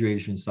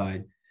refrigeration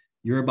side,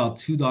 you're about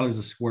 $2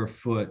 a square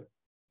foot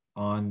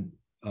on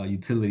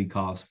utility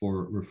costs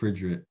for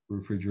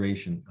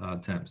refrigeration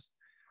temps.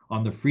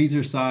 On the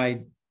freezer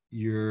side,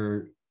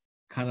 you're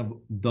kind of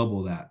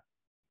double that,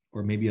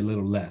 or maybe a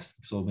little less.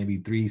 So maybe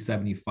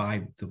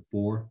 $3.75 to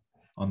 $4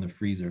 on the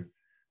freezer.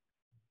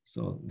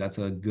 So that's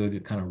a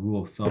good kind of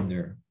rule of thumb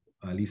there,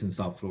 at least in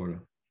South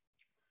Florida.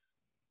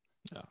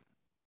 Yeah,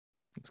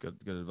 that's good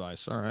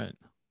advice. All right.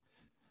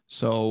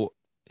 So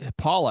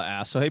Paula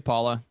asked, hey,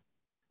 Paula,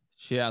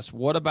 she asked,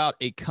 what about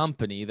a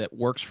company that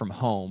works from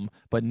home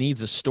but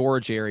needs a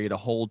storage area to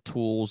hold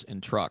tools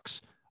and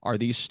trucks? Are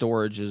these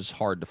storages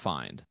hard to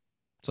find?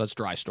 So that's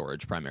dry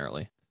storage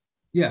primarily.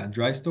 Yeah,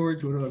 dry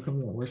storage. What about a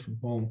company that works from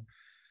home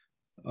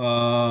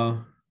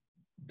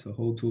to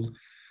hold tools?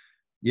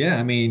 Yeah,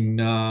 I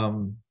mean,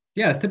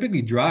 it's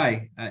typically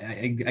dry.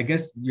 I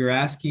guess you're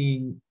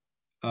asking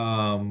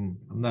I'm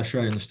not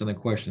sure I understand the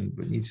question,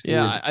 but needs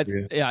Yeah,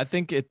 storage area. I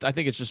think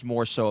it's just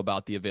more so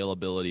about the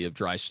availability of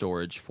dry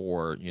storage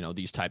for,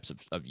 these types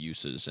of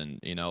uses. And,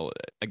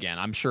 again,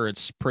 I'm sure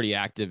it's pretty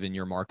active in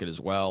your market as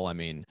well. I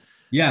mean,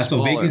 Yeah, so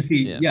smaller, vacancy,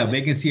 yeah. yeah,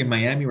 vacancy in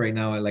Miami right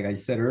now, like I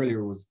said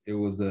earlier, was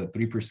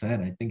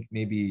 3%. I think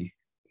maybe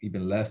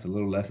even less, a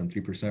little less than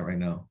 3% right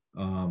now.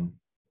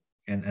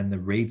 And the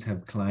rates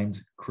have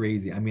climbed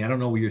crazy. I mean, I don't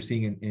know what you're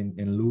seeing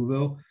in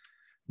Louisville,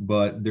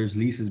 but there's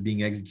leases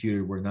being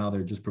executed where now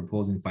they're just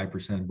proposing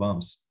 5%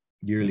 bumps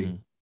yearly.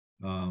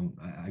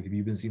 Mhm. Have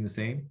you been seeing the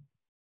same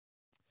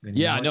in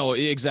your Yeah, market? no,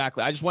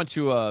 exactly. I just went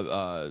to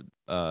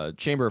a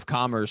Chamber of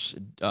Commerce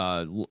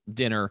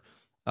dinner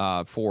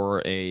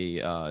for a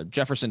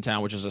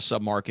Jeffersontown, which is a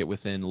submarket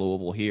within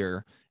Louisville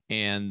here,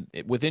 and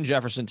within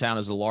Jeffersontown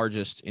is the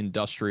largest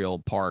industrial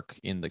park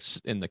in the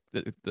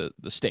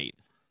state.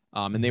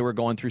 And they were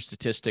going through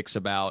statistics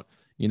about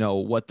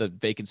what the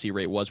vacancy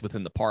rate was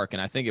within the park,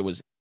 and I think it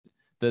was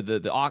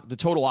the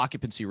total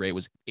occupancy rate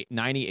was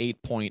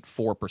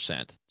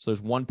 98.4%. So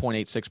there's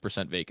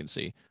 1.86%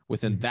 vacancy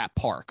within Mhm. that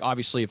park.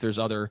 Obviously, if there's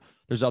other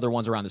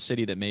ones around the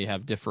city that may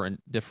have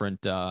different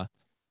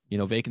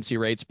vacancy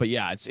rates, but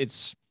yeah,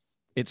 it's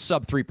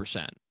sub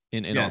 3%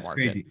 in Yeah, our it's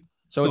market. crazy.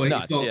 So So it's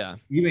nuts. so Yeah.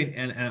 even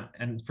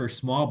and for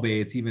small bay,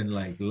 it's even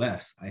like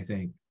less, I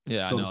think.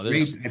 Yeah, So no,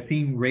 rates, there's I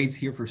think rates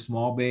here for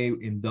small bay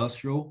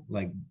industrial,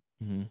 like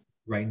mhm,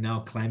 right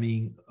now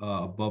climbing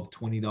above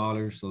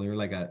 $20. So they're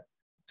like at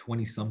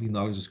 20 something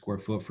dollars a square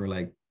foot for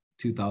like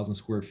 2,000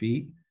 square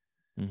feet,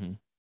 mhm.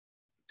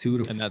 two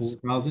to And four that's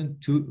thousand,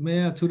 two,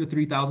 yeah, 2 to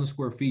 3,000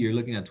 square feet. You're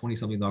looking at 20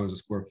 something dollars a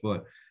square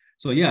foot.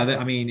 So yeah,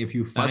 I mean, if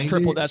you that's find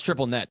triple it, that's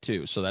triple net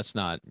too. So that's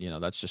not,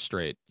 that's just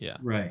straight. Yeah.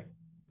 right.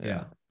 Yeah.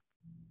 Yeah.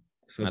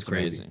 So it's That's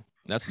crazy. amazing.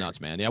 That's nuts,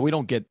 man. Yeah, we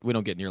don't get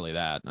nearly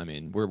that. I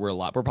mean, we're a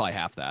lot. We're probably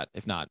half that,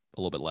 if not a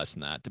little bit less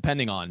than that,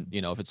 depending on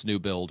if it's new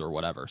build or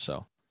whatever.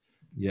 So,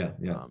 Yeah.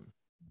 Yeah. um,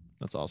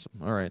 that's awesome.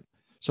 All right.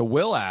 So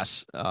Will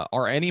asks,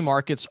 are any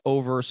markets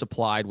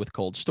oversupplied with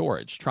cold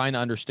storage? Trying to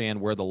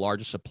understand where the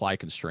largest supply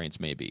constraints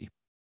may be.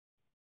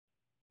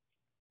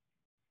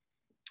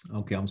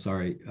 Okay. I'm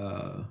sorry.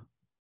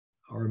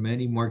 Are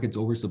many markets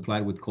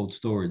oversupplied with cold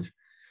storage?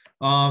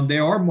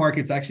 There are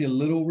markets actually a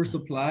little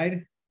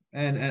oversupplied,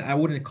 and I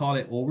wouldn't call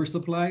it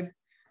oversupplied.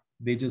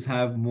 They just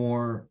have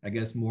more, I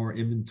guess, more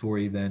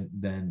inventory than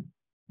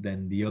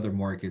the other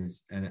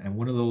markets. And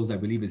one of those, I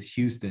believe, is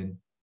Houston.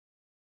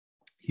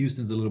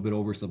 Houston's a little bit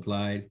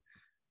oversupplied.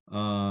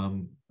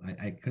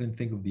 I couldn't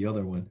think of the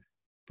other one,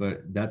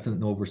 but that's an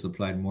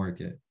oversupplied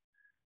market.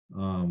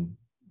 Um,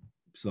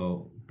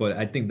 but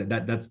I think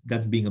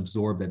that's being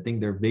absorbed. I think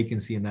their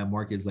vacancy in that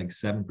market is like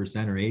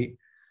 7% or 8.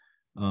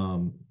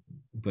 Um,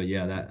 but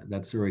yeah,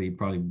 that's already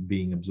probably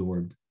being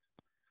absorbed.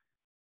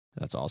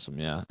 That's awesome.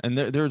 Yeah. And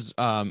there's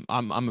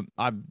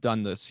I've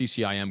done the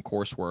CCIM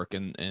coursework,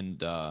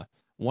 and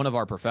one of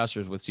our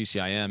professors with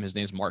CCIM, his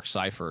name's Mark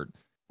Seifert.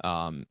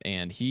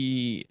 And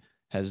he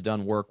has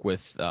done work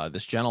with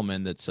this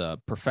gentleman that's a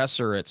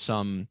professor at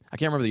some, I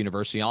can't remember the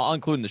university. I'll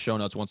include in the show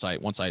notes once I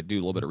do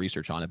a little bit of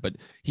research on it, but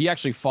he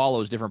actually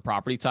follows different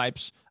property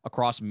types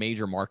across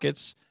major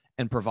markets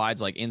and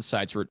provides like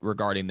insights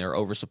regarding their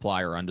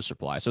oversupply or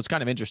undersupply. So it's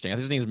kind of interesting. I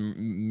think his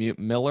name's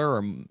Miller,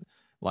 or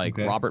like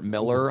Okay. Robert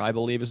Miller, I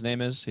believe his name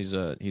is. He's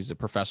a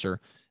professor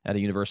at a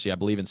university, I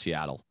believe, in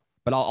Seattle.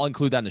 But I'll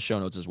include that in the show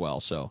notes as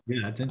well. So Yeah,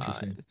 that's uh,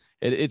 interesting.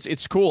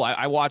 it's cool.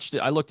 I watched it.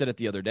 I looked at it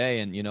the other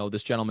day, and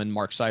this gentleman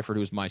Mark Seifert,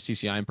 who's my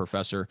CCIM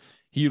professor,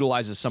 he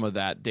utilizes some of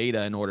that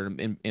data in order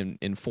to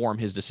inform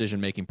his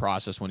decision making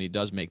process when he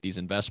does make these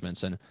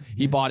investments. And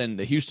he Mm-hmm. bought in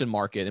the Houston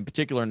market, in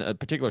particular, in a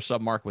particular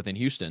submarket within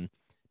Houston, Mm-hmm.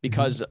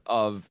 because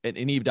of and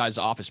he does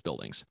office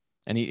buildings.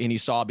 And he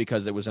saw,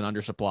 because it was an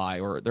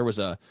undersupply, or there was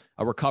a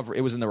recovery.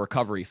 It was in the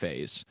recovery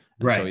phase,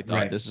 and so he Right, thought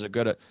right. this is a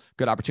good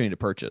opportunity to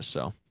purchase.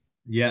 So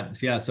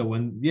Yes, yeah. So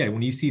when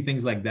you see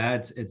things like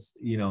that, it's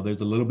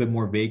there's a little bit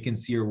more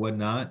vacancy or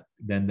whatnot,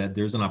 then that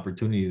there's an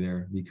opportunity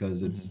there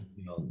because it's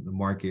mhm, the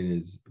market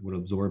is would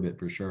absorb it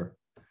for sure.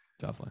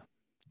 definitely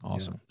Yeah.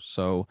 awesome.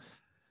 So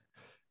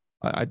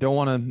I don't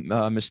want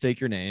to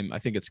mistake your name. I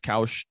think it's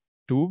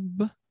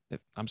Kaustub.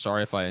 I'm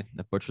sorry if I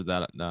butchered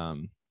that.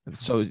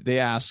 So they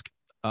ask,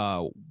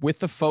 with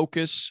the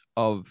focus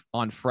of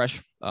on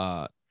fresh,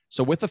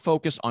 with the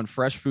focus on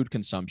fresh food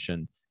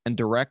consumption and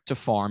direct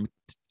farm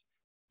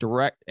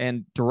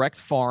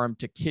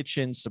to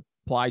kitchen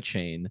supply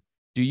chain,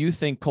 do you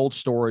think cold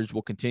storage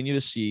will continue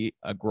to see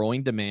a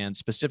growing demand,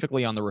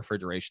 specifically on the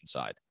refrigeration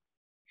side?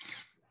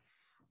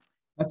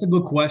 That's a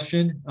good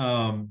question.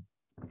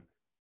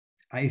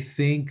 I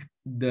think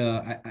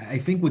I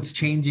think what's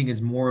changing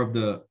is more of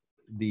the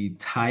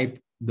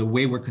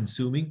way we're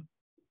consuming,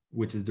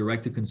 which is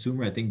direct to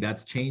consumer. I think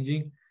that's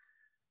changing.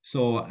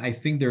 So I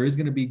think there is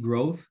going to be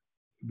growth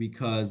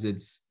because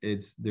it's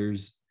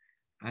there's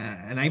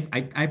and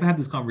I've had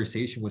this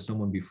conversation with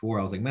someone before.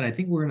 I was like, man, I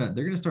think they're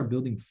gonna start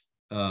building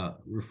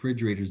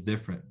refrigerators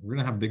different. We're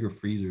gonna have bigger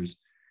freezers,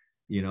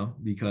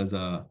 because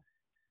I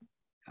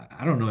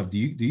don't know if do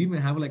you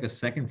even have like a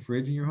second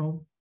fridge in your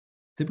home?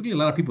 Typically, a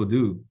lot of people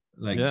do.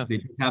 Like Yeah.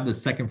 they have the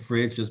second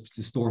fridge just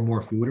to store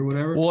more food or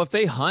whatever. Well, if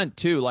they hunt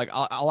too, like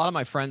a lot of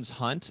my friends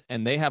hunt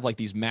and they have like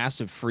these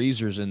massive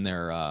freezers in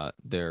Yeah,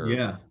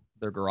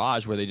 their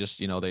garage where they just,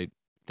 they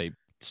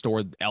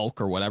store elk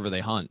or whatever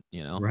they hunt,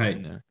 in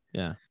right. there.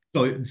 Yeah.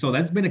 So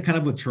that's been a kind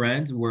of a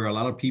trend where a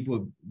lot of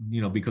people,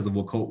 because of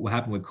what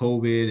happened with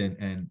COVID,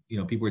 and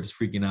people are just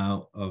freaking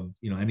out of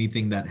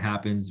anything that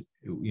happens,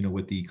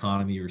 with the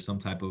economy, or some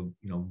type of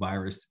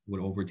virus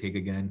would overtake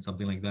again,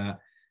 something like that.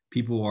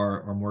 People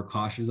are more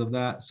cautious of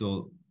that,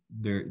 so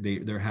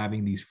they're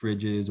having these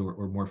fridges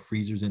or more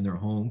freezers in their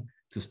home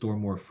to store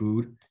more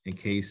food in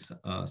case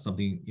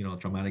something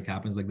traumatic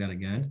happens like that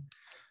again.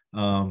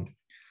 Um,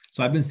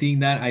 so I've been seeing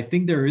that. I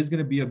think there is going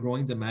to be a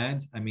growing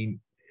demand. I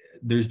mean,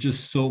 there's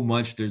just so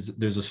much.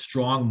 There's a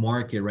strong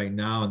market right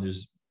now, and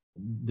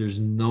there's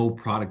no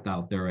product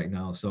out there right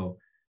now. So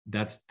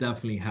that's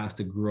definitely has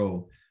to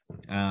grow.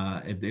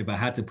 If I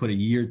had to put a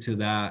year to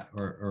that,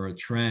 or a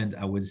trend,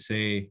 I would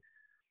say,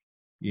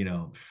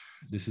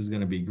 this is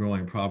going to be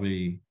growing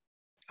probably.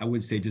 I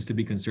would say, just to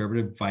be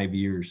conservative, 5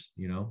 years.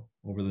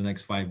 Over the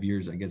next 5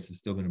 years, I guess it's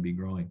still going to be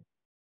growing.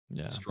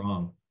 Yeah.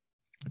 Strong.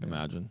 I can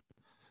imagine.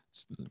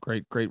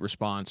 Great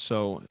response.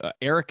 So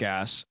Eric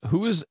asks,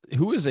 who is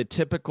a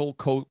typical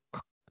cold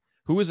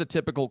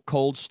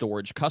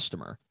storage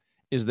customer?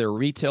 Is there a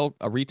retail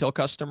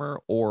customer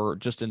or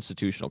just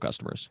institutional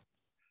customers?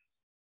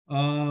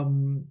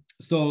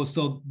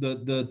 So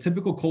the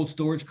typical cold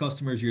storage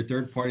customer is your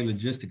third party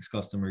logistics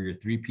customer, your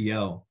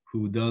 3PL,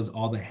 who does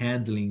all the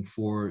handling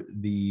for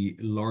the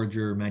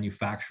larger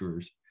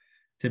manufacturers.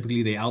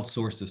 Typically, they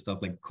outsource the stuff,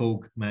 like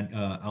Coke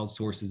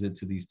outsources it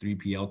to these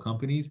 3PL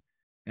companies,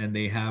 and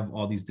they have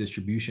all these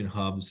distribution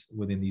hubs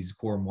within these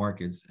core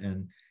markets,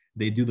 and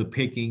they do the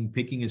picking.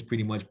 Picking is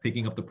pretty much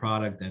picking up the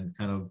product and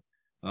kind of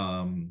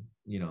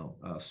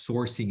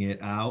sourcing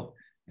it out,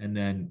 and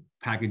then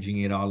packaging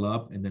it all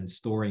up, and then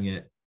storing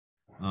it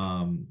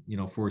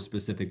for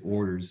specific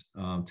orders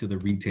to the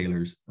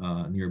retailers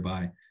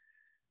nearby.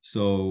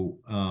 So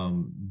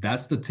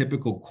that's the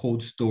typical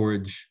cold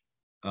storage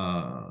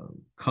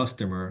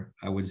customer,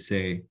 I would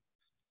say,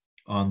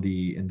 on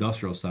the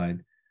industrial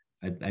side.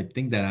 I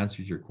think that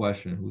answers your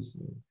question.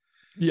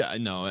 Yeah,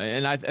 no,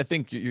 and I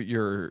think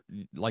you're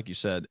like you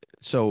said.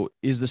 So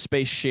is the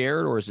space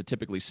shared or is it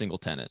typically single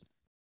tenant?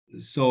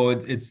 So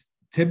it's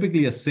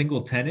typically a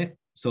single tenant.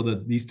 So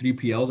that these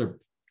 3PLs are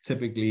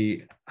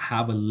typically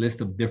have a list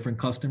of different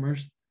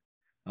customers.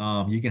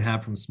 You can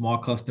have from small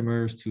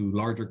customers to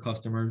larger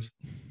customers.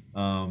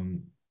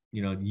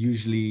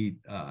 Usually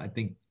I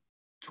think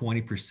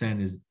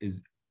 20%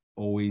 is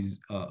always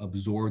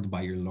absorbed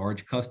by your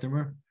large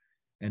customer,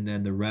 and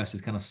then the rest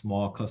is kind of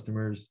small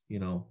customers.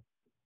 So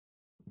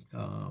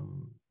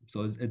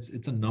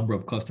it's a number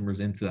of customers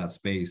into that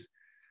space,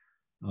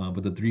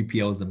 but the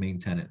 3PL is the main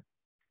tenant.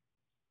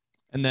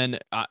 And then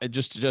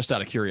just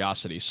out of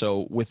curiosity,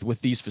 so with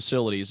these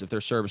facilities, if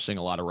they're servicing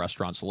a lot of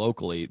restaurants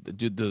locally,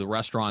 do the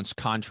restaurants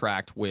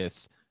contract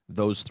with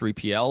those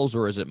 3PLs,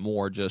 or is it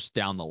more just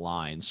down the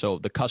line? So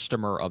the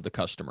customer of the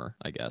customer,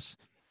 I guess.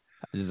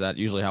 Is that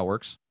usually how it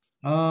works?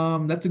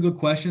 That's a good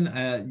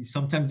question.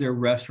 Sometimes there are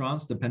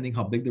restaurants, depending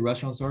how big the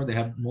restaurants are, they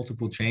have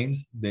multiple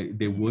chains.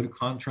 They would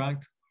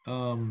contract,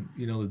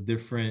 the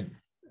different,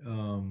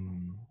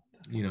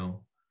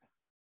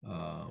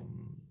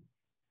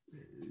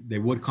 they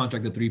would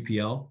contract the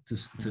 3PL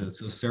to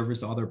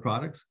service all their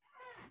products,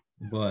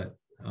 but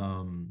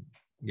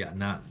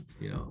not,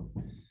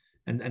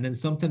 and then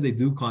sometimes they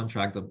do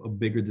contract a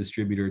bigger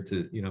distributor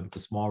to, if it's a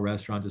small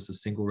restaurant, just a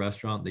single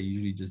restaurant, they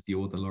usually just deal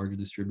with a larger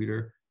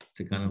distributor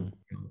to kind of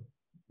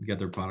get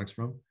their products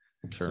from.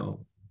 Sure.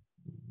 So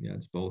yeah,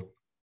 it's both.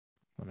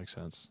 That makes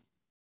sense.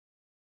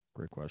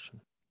 Great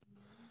question.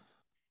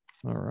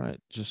 All right.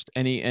 Just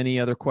any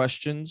other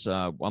questions?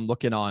 I'm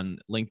looking on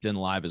LinkedIn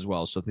Live as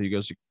well. So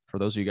for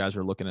those of you guys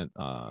who are looking at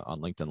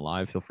on LinkedIn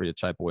Live, feel free to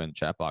type away in the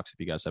chat box if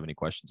you guys have any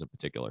questions in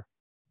particular.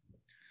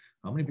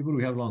 How many people do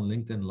we have on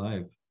LinkedIn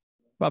Live?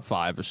 About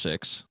 5 or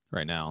 6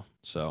 right now.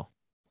 So,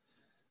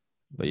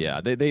 but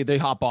yeah, they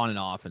hop on and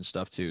off and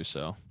stuff too.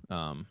 So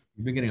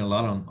you've been getting a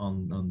lot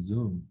on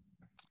Zoom.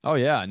 Oh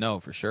yeah, no,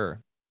 for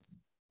sure.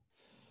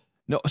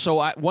 No,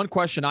 so one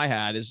question I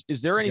had is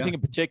there anything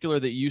in particular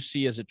that you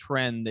see as a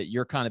trend that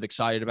you're kind of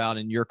excited about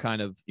and you're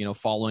kind of,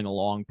 following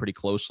along pretty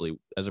closely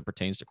as it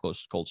pertains to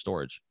cold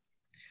storage?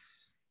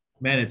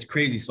 Man, it's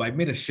crazy. So I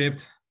made a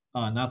shift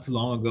not too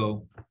long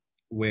ago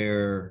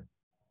where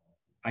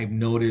I've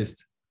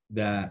noticed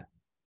that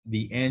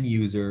the end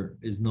user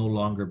is no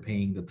longer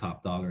paying the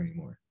top dollar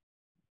anymore.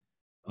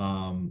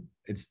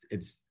 It's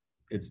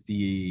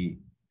the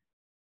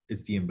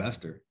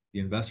investor. The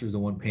investor is the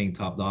one paying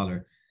top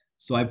dollar.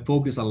 So I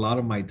focus a lot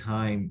of my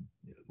time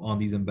on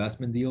these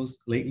investment deals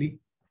lately.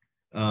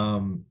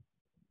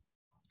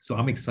 So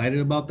I'm excited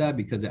about that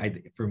because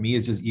for me,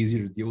 it's just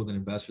easier to deal with an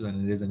investor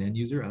than it is an end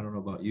user. I don't know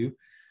about you.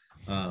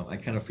 I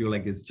kind of feel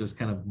like it's just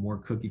kind of more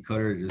cookie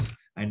cutter. Just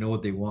I know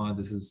what they want.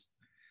 This is,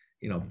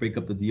 break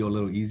up the deal a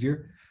little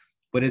easier.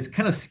 but it's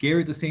kind of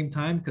scary at the same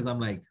time because I'm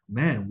like,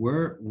 man,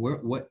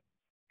 what?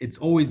 It's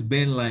always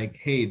been like,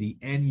 hey, the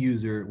end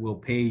user will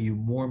pay you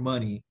more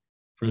money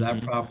for that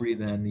Mm-hmm. property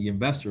than the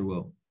investor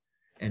will,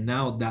 and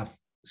now that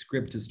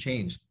script has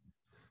changed,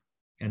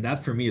 and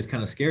that for me is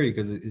kind of scary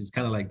because it's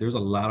kind of like there's a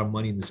lot of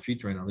money in the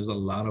streets right now. There's a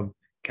lot of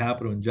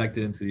capital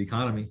injected into the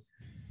economy,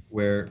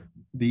 where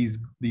these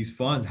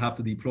funds have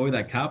to deploy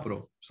that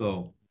capital.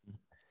 So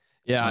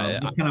Yeah,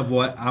 that's kind of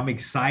what I'm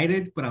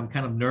excited, but I'm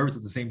kind of nervous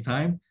at the same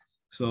time.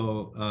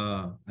 So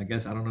I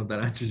guess I don't know if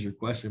that answers your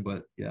question,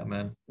 but yeah,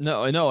 man.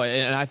 no, no,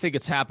 and I think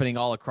it's happening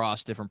all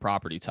across different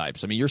property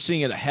types. I mean, you're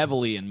seeing it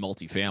heavily in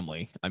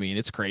multifamily. I mean,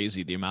 it's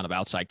crazy the amount of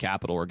outside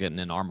capital we're getting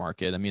in our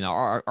market. I mean,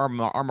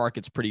 our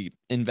market's pretty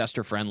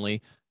investor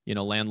friendly. You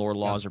know, landlord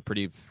Yeah. laws are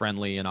pretty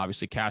friendly, and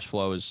obviously cash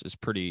flow is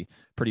pretty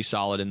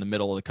solid in the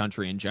middle of the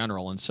country in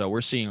general. And so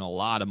we're seeing a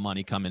lot of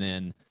money coming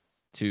in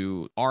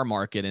to our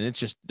market, and it's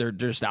just they're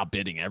just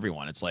outbidding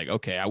everyone. It's like,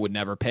 okay, I would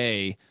never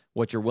pay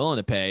what you're willing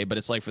to pay, but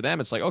it's like for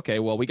them, it's like, okay,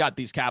 well, we got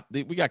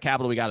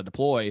capital we got to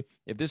deploy.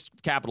 If this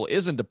capital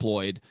isn't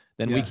deployed,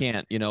 then we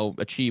Yeah. can't,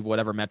 achieve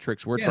whatever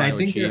metrics we're Yeah, and trying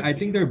to achieve. I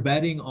think they're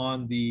betting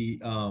on the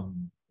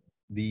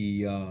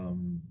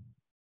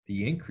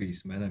the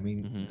increase, man. I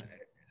mean, Mm-hmm.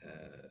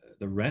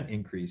 the rent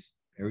increase,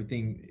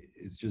 everything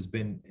it's just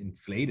been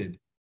inflated.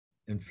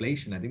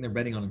 Inflation. I think they're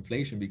betting on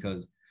inflation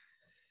because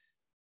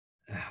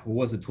what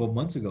was it 12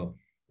 months ago,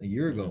 a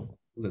year Mm-hmm. ago?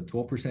 Was it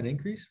 12%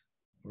 increase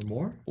or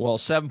more? Well,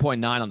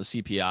 7.9 on the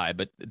CPI,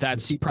 but The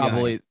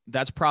CPI.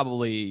 that's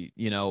probably,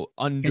 Can you go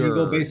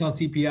under. based on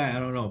CPI? I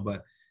don't know,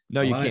 but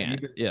No, a you lot of can't.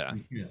 even Yeah.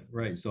 yeah,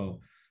 right. So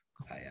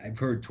I've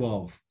heard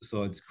 12,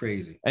 so it's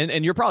crazy.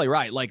 And you're probably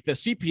right. Like the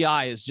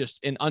CPI is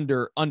just an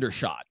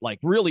undershot. Like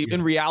really, Yeah,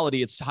 in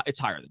reality, it's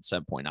higher than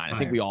 7.9. I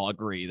think we higher. all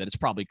agree that it's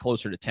probably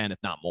closer to 10, if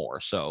not more.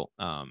 So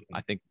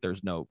I think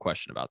there's no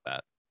question about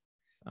that.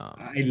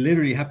 I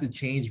literally have to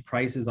change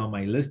prices on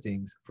my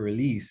listings for a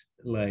lease.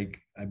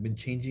 Like I've been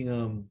changing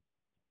them.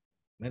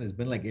 Man, it's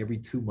been like every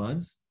 2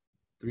 months,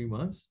 3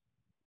 months.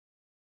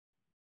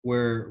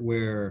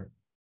 Where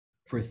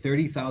for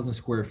 30,000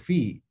 square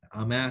feet,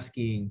 I'm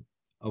asking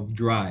of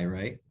dry,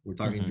 right? We're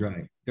talking Mhm.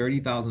 dry.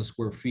 30,000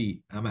 square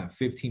feet, I'm at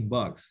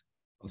 $15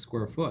 a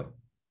square foot.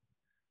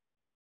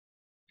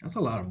 That's a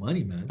lot of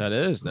money, man. That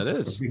is, that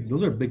is.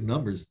 Those are big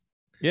numbers.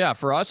 Yeah,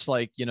 for us,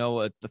 like at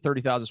the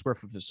 30,000 square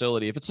foot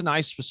facility, if it's a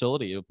nice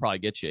facility, it'll probably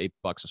get you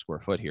 $8 a square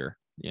foot here.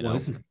 Well,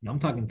 this is I'm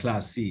talking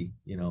class C,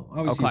 Oh,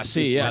 Obviously it's Class a big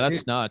C, yeah, that's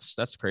market, nuts.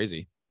 That's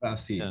crazy.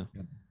 class C. Yeah,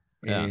 Yeah.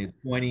 yeah, And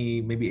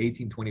 20, maybe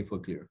 18, 20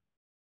 foot clear.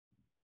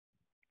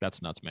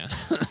 that's nuts, man.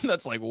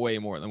 That's like way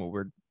more than what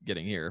we're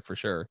getting here for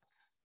sure.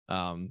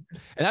 And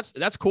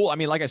that's cool. I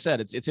mean, like I said,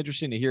 it's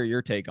interesting to hear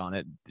your take on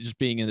it, just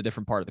being in a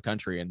different part of the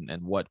country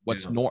and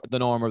what's Yeah. the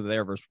norm over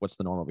there versus what's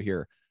the norm over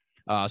here.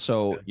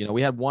 So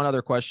we had one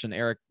other question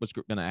Eric was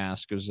going to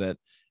ask, was that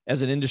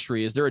as an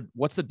industry,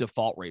 what's the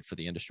default rate for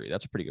the industry?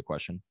 That's a pretty good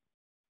question.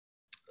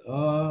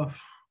 Uh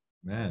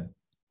Man,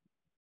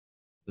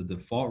 the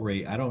default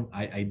rate, I don't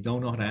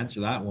know how to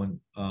answer that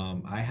one.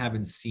 I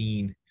haven't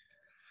seen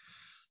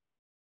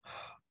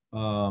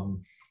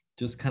um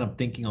just kind of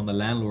thinking on the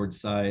landlord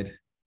side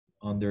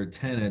on their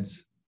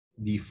tenants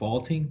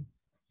defaulting.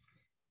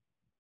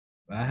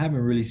 I haven't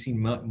really seen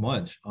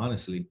much,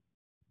 honestly.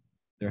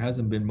 There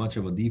hasn't been much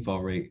of a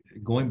default rate.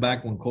 Going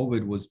back when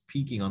COVID was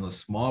peaking on the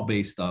small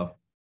base stuff,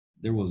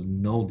 there was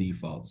no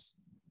defaults.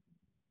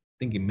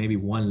 Thinking maybe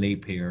one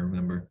late pay, I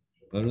remember.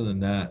 But other than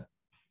that,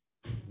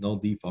 no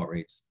default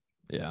rates.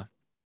 Yeah.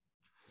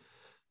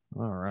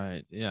 All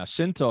right. Yeah.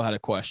 Cinto had a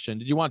question.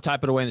 Did you want to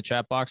type it away in the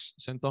chat box,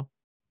 Cinto?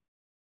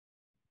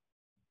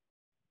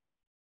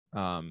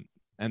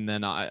 And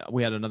then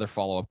we had another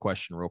follow-up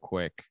question real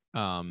quick.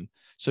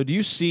 So do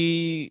you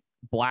see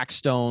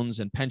Blackstones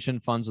and pension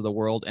funds of the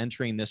world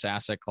entering this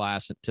asset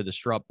class to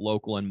disrupt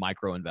local and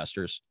micro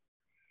investors?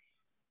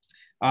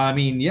 I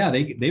mean, yeah,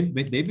 they've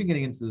been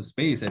getting into the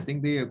space. I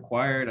think they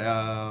acquired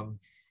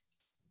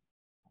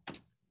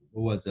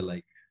what was it,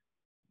 like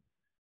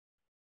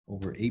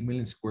over 8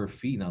 million square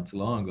feet not too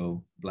long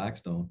ago,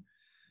 Blackstone.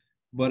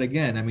 But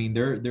again, I mean,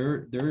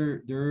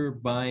 they're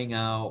buying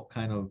out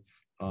kind of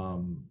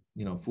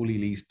fully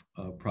leased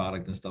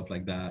product and stuff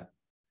like that.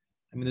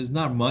 I mean, there's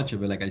not much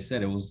of it. Like I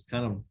said, it was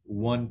kind of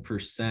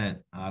 1%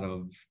 out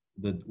of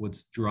the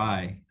what's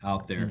dry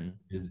out there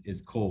Mm-hmm.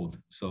 is cold.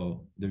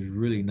 So there's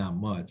really not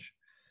much.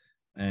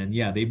 And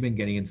yeah, they've been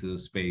getting into the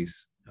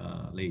space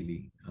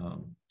lately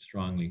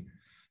strongly.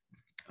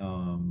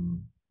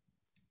 Um,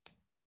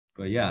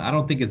 but yeah, I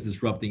don't think it's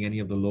disrupting any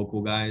of the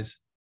local guys.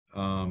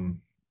 Um,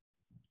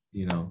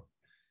 you know,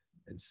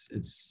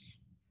 it's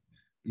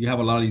you have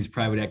a lot of these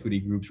private equity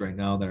groups right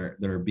now that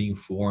are being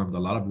formed. A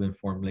lot of them been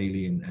formed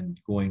lately and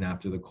going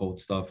after the cold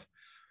stuff.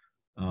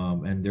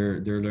 And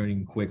they're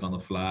learning quick on the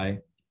fly.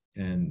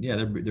 And yeah,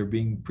 they're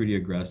being pretty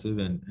aggressive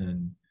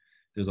and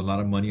there's a lot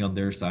of money on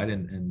their side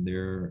and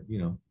they're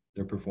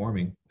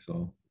performing.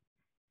 So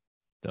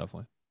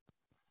Definitely.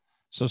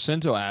 So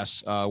Cinto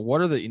asks,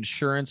 what are the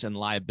insurance and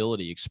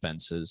liability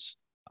expenses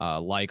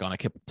like on a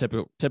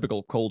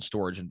typical cold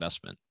storage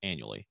investment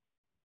annually?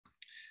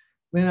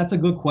 Man, that's a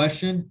good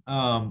question.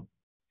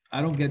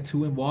 I don't get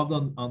too involved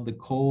on the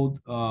cold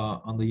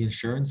on the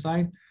insurance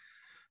side.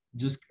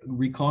 Just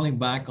recalling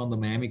back on the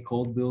Miami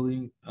cold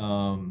building,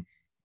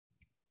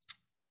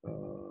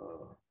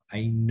 I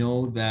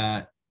know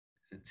that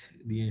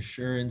the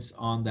insurance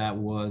on that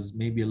was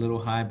maybe a little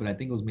high, but I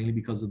think it was mainly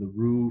because of the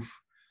roof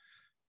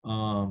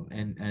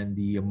and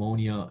the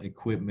ammonia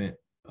equipment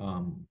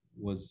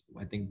was,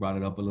 I think, brought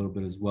it up a little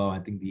bit as well. I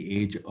think the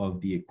age of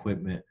the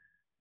equipment,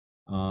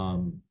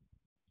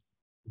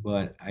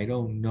 but I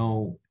don't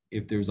know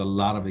if there's a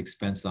lot of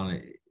expense on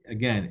it.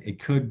 Again, it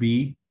could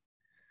be.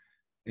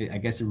 I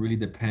guess it really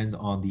depends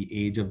on the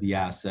age of the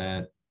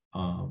asset,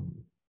 and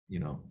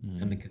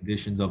the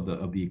conditions of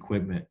the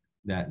equipment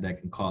that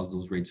can cause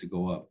those rates to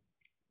go up.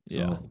 So,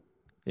 yeah.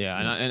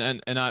 Yeah.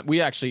 And we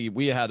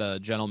had a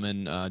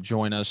gentleman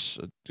join us,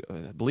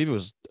 I believe it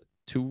was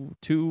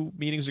two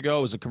meetings ago.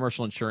 It was a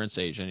commercial insurance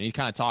agent. And he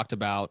kind of talked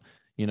about,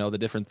 the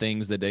different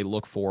things that they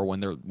look for when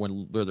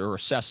they're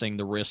assessing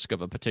the risk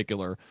of a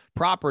particular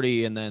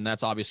property. And then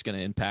that's obviously going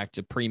to impact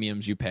the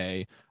premiums you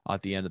pay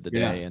at the end of the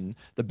day. And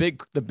the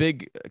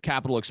big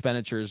capital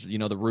expenditures,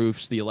 the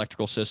roofs, the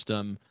electrical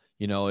system,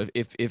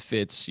 if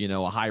it's,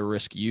 a high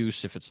risk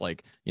use, if it's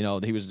like,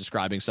 he was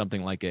describing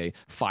something like a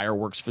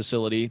fireworks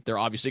facility, they're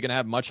obviously going to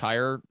have much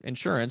higher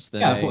insurance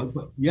than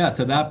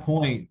to that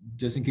point,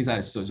 just in case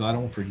so I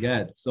don't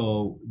forget.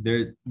 So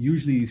there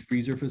usually these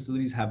freezer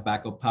facilities have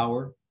backup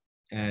power.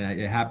 And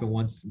it happened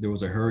once there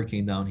was a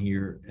hurricane down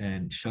here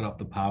and shut off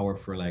the power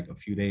for like a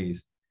few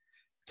days.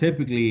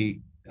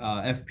 Typically,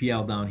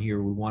 FPL down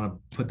here, we want to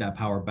put that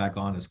power back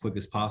on as quick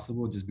as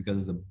possible, just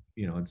because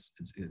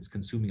it's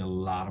consuming a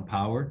lot of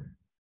power.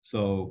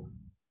 So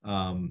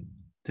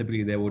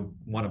typically they would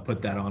want to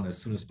put that on as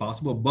soon as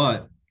possible.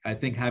 But I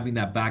think having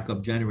that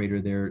backup generator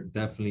there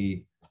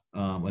definitely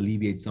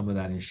alleviates some of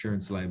that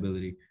insurance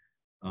liability,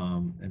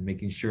 and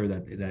making sure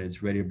that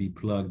it's ready to be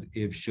plugged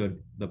if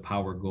should the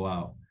power go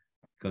out,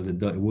 because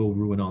it will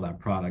ruin all that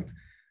product.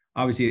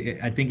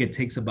 Obviously, I think it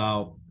takes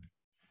about,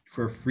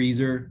 for a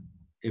freezer,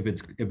 if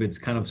it's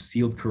kind of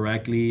sealed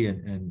correctly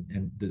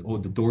and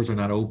the doors are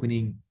not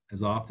opening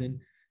as often,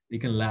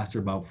 it can last for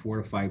about 4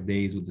 to 5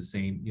 days with the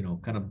same,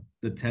 kind of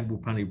the temp will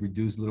probably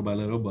reduce little by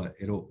little, but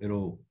it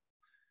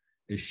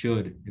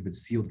should, if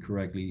it's sealed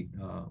correctly,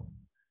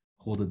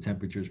 hold the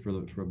temperatures for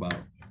about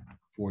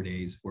 4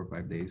 or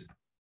 5 days.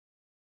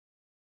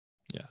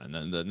 Yeah, and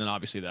then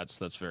obviously that's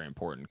very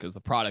important, because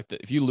the product, that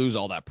if you lose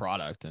all that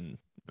product, and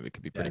it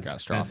could be pretty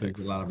catastrophic.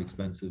 A lot of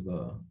expensive.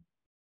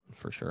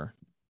 For sure.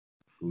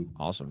 Food.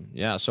 Awesome.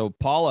 Yeah. So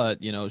Paula,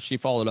 she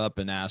followed up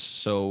and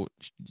asked, so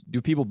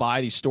do people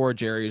buy these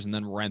storage areas and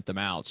then rent them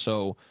out?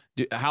 So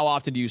how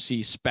often do you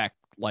see spec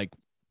like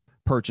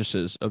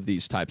purchases of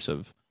these types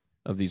of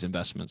these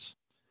investments?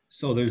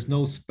 So there's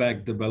no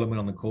spec development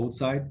on the cold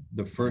side.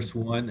 The first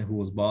one who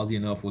was ballsy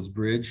enough was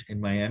Bridge in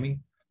Miami.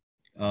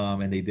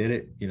 And they did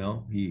it,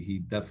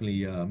 he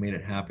definitely made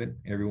it happen.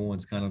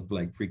 Everyone's kind of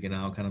like freaking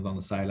out, kind of on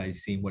the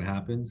sidelines, seeing what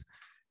happens.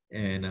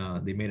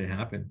 And they made it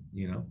happen,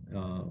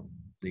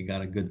 they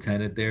got a good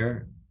tenant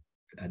there.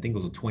 I think it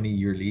was a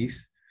 20-year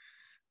lease.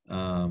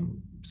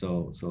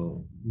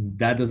 So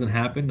that doesn't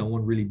happen. No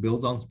one really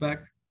builds on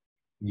spec.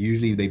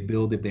 Usually they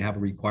build if they have a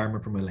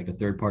requirement from like a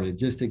third party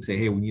logistics, say,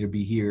 hey, we need to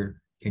be here.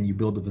 Can you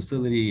build the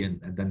facility?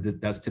 And then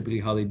that's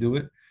typically how they do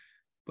it.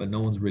 But no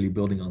one's really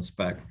building on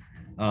spec.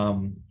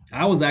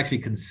 I was actually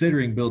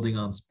considering building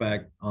on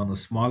spec on a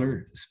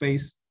smaller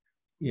space.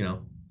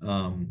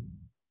 I'm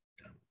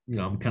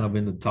kind of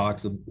in the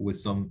talks with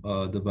some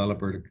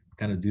developer to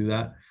kind of do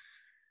that.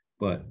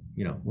 But,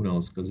 who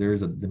knows? Because there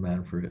is a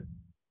demand for it.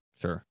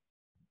 Sure.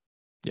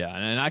 Yeah.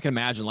 And I can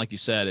imagine, like you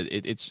said,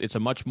 it's a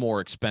much more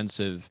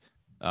expensive,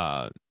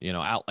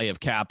 outlay of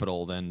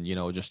capital than,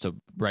 just a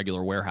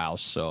regular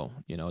warehouse. So,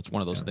 it's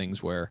one of those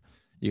things where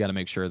you got to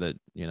make sure that,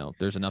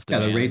 there's enough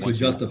demand. Yeah, the rates would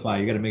justify.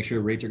 You got to make sure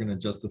rates are going to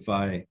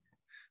justify,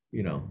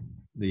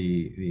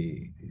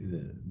 the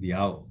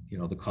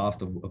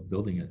cost of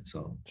building it.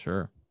 So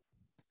sure.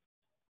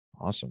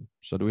 Awesome.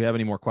 So do we have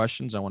any more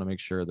questions? I want to make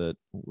sure that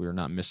we're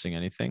not missing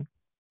anything.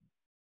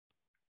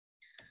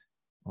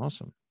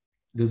 Awesome.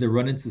 Does it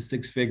run into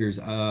 6 figures?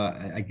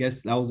 I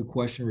guess that was a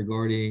question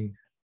regarding.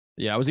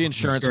 Yeah, it was the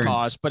insurance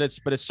cost, but it's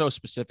so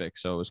specific.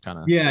 So it was kind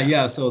of.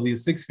 Yeah. So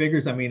these 6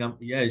 figures, I mean,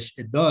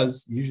 it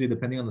does, usually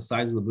depending on the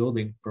size of the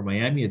building. For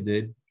Miami, it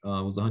did. It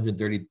was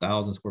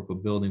 130,000 square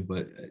foot building,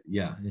 but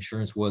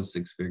insurance was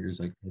 6 figures.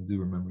 I do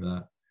remember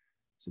that.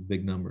 It's a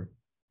big number.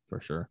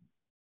 For sure.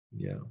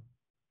 Yeah.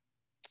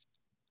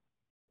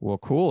 Well,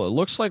 cool. It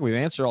looks like we've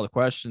answered all the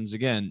questions.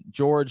 Again,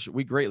 George,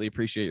 we greatly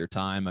appreciate your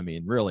time. I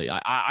mean, really,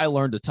 I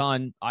learned a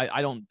ton.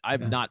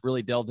 I've not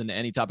really delved into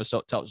any type of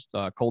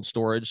cold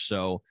storage.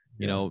 So,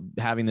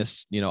 having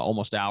this,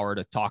 almost hour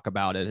to talk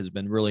about it has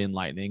been really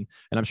enlightening.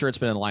 And I'm sure it's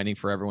been enlightening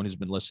for everyone who's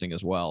been listening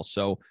as well.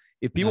 So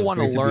if people want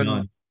to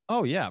learn,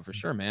 oh yeah, for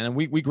sure, man. And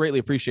we greatly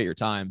appreciate your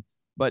time.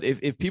 But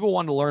if people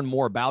want to learn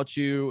more about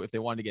you, if they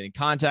want to get in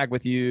contact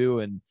with you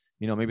and,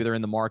 maybe they're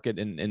in the market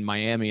in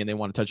Miami and they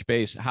want to touch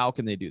base, how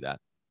can they do that?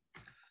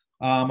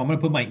 I'm gonna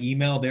put my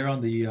email there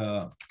on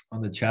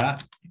the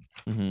chat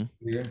Mm-hmm.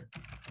 here.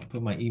 I'll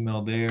put my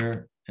email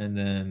there, and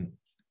then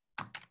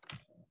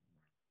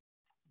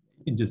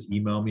you can just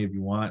email me if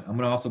you want. I'm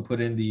gonna also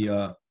put in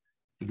the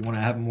if you want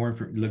to have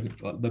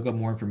look up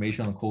more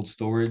information on cold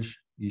storage,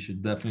 you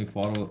should definitely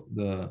follow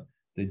the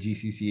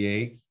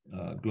GCCA,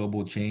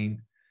 Global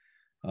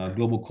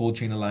Cold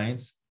Chain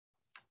Alliance.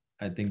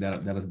 I think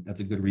that's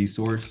a good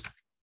resource,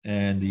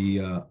 and the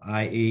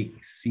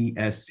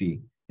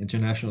IACSC,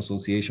 International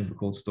Association for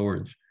Cold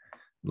Storage.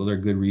 Those are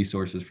good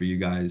resources for you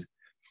guys.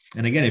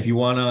 And again, if you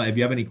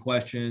have any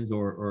questions,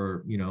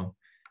 or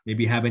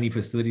maybe have any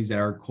facilities that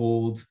are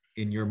cold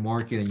in your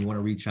market and you want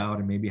to reach out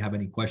and maybe have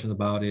any questions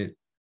about it,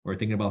 or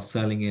thinking about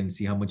selling it and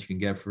see how much you can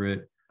get for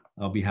it,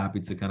 I'll be happy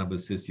to kind of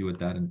assist you with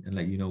that and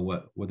let you know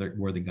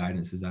where the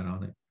guidance is at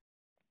on it.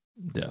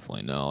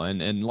 Definitely no,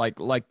 and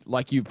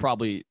like you've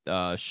probably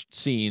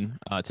seen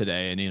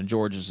today, and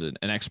George is an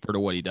expert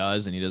at what he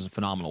does, and he does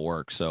phenomenal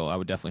work. So I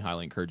would definitely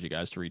highly encourage you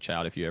guys to reach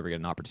out if you ever get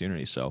an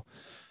opportunity. So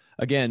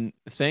again,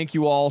 thank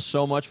you all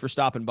so much for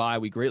stopping by.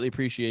 We greatly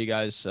appreciate you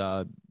guys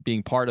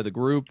being part of the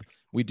group.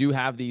 We do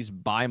have these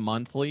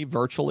bi-monthly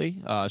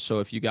virtually. So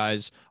if you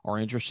guys are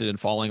interested in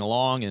following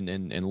along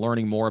and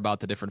learning more about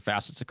the different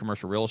facets of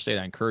commercial real estate,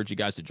 I encourage you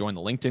guys to join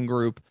the LinkedIn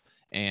group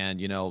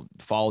and,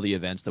 follow the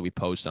events that we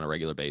post on a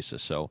regular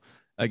basis. So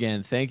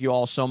again, thank you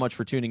all so much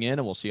for tuning in,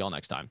 and we'll see you all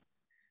next time.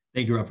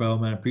 Thank you, Rafael,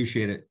 man.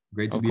 Appreciate it.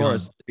 Great to Of be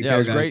course. on. Yeah, it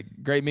was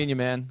great meeting you,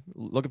 man.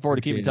 Looking forward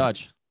to keeping in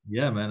touch.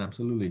 Yeah, man.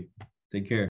 Absolutely. Take care.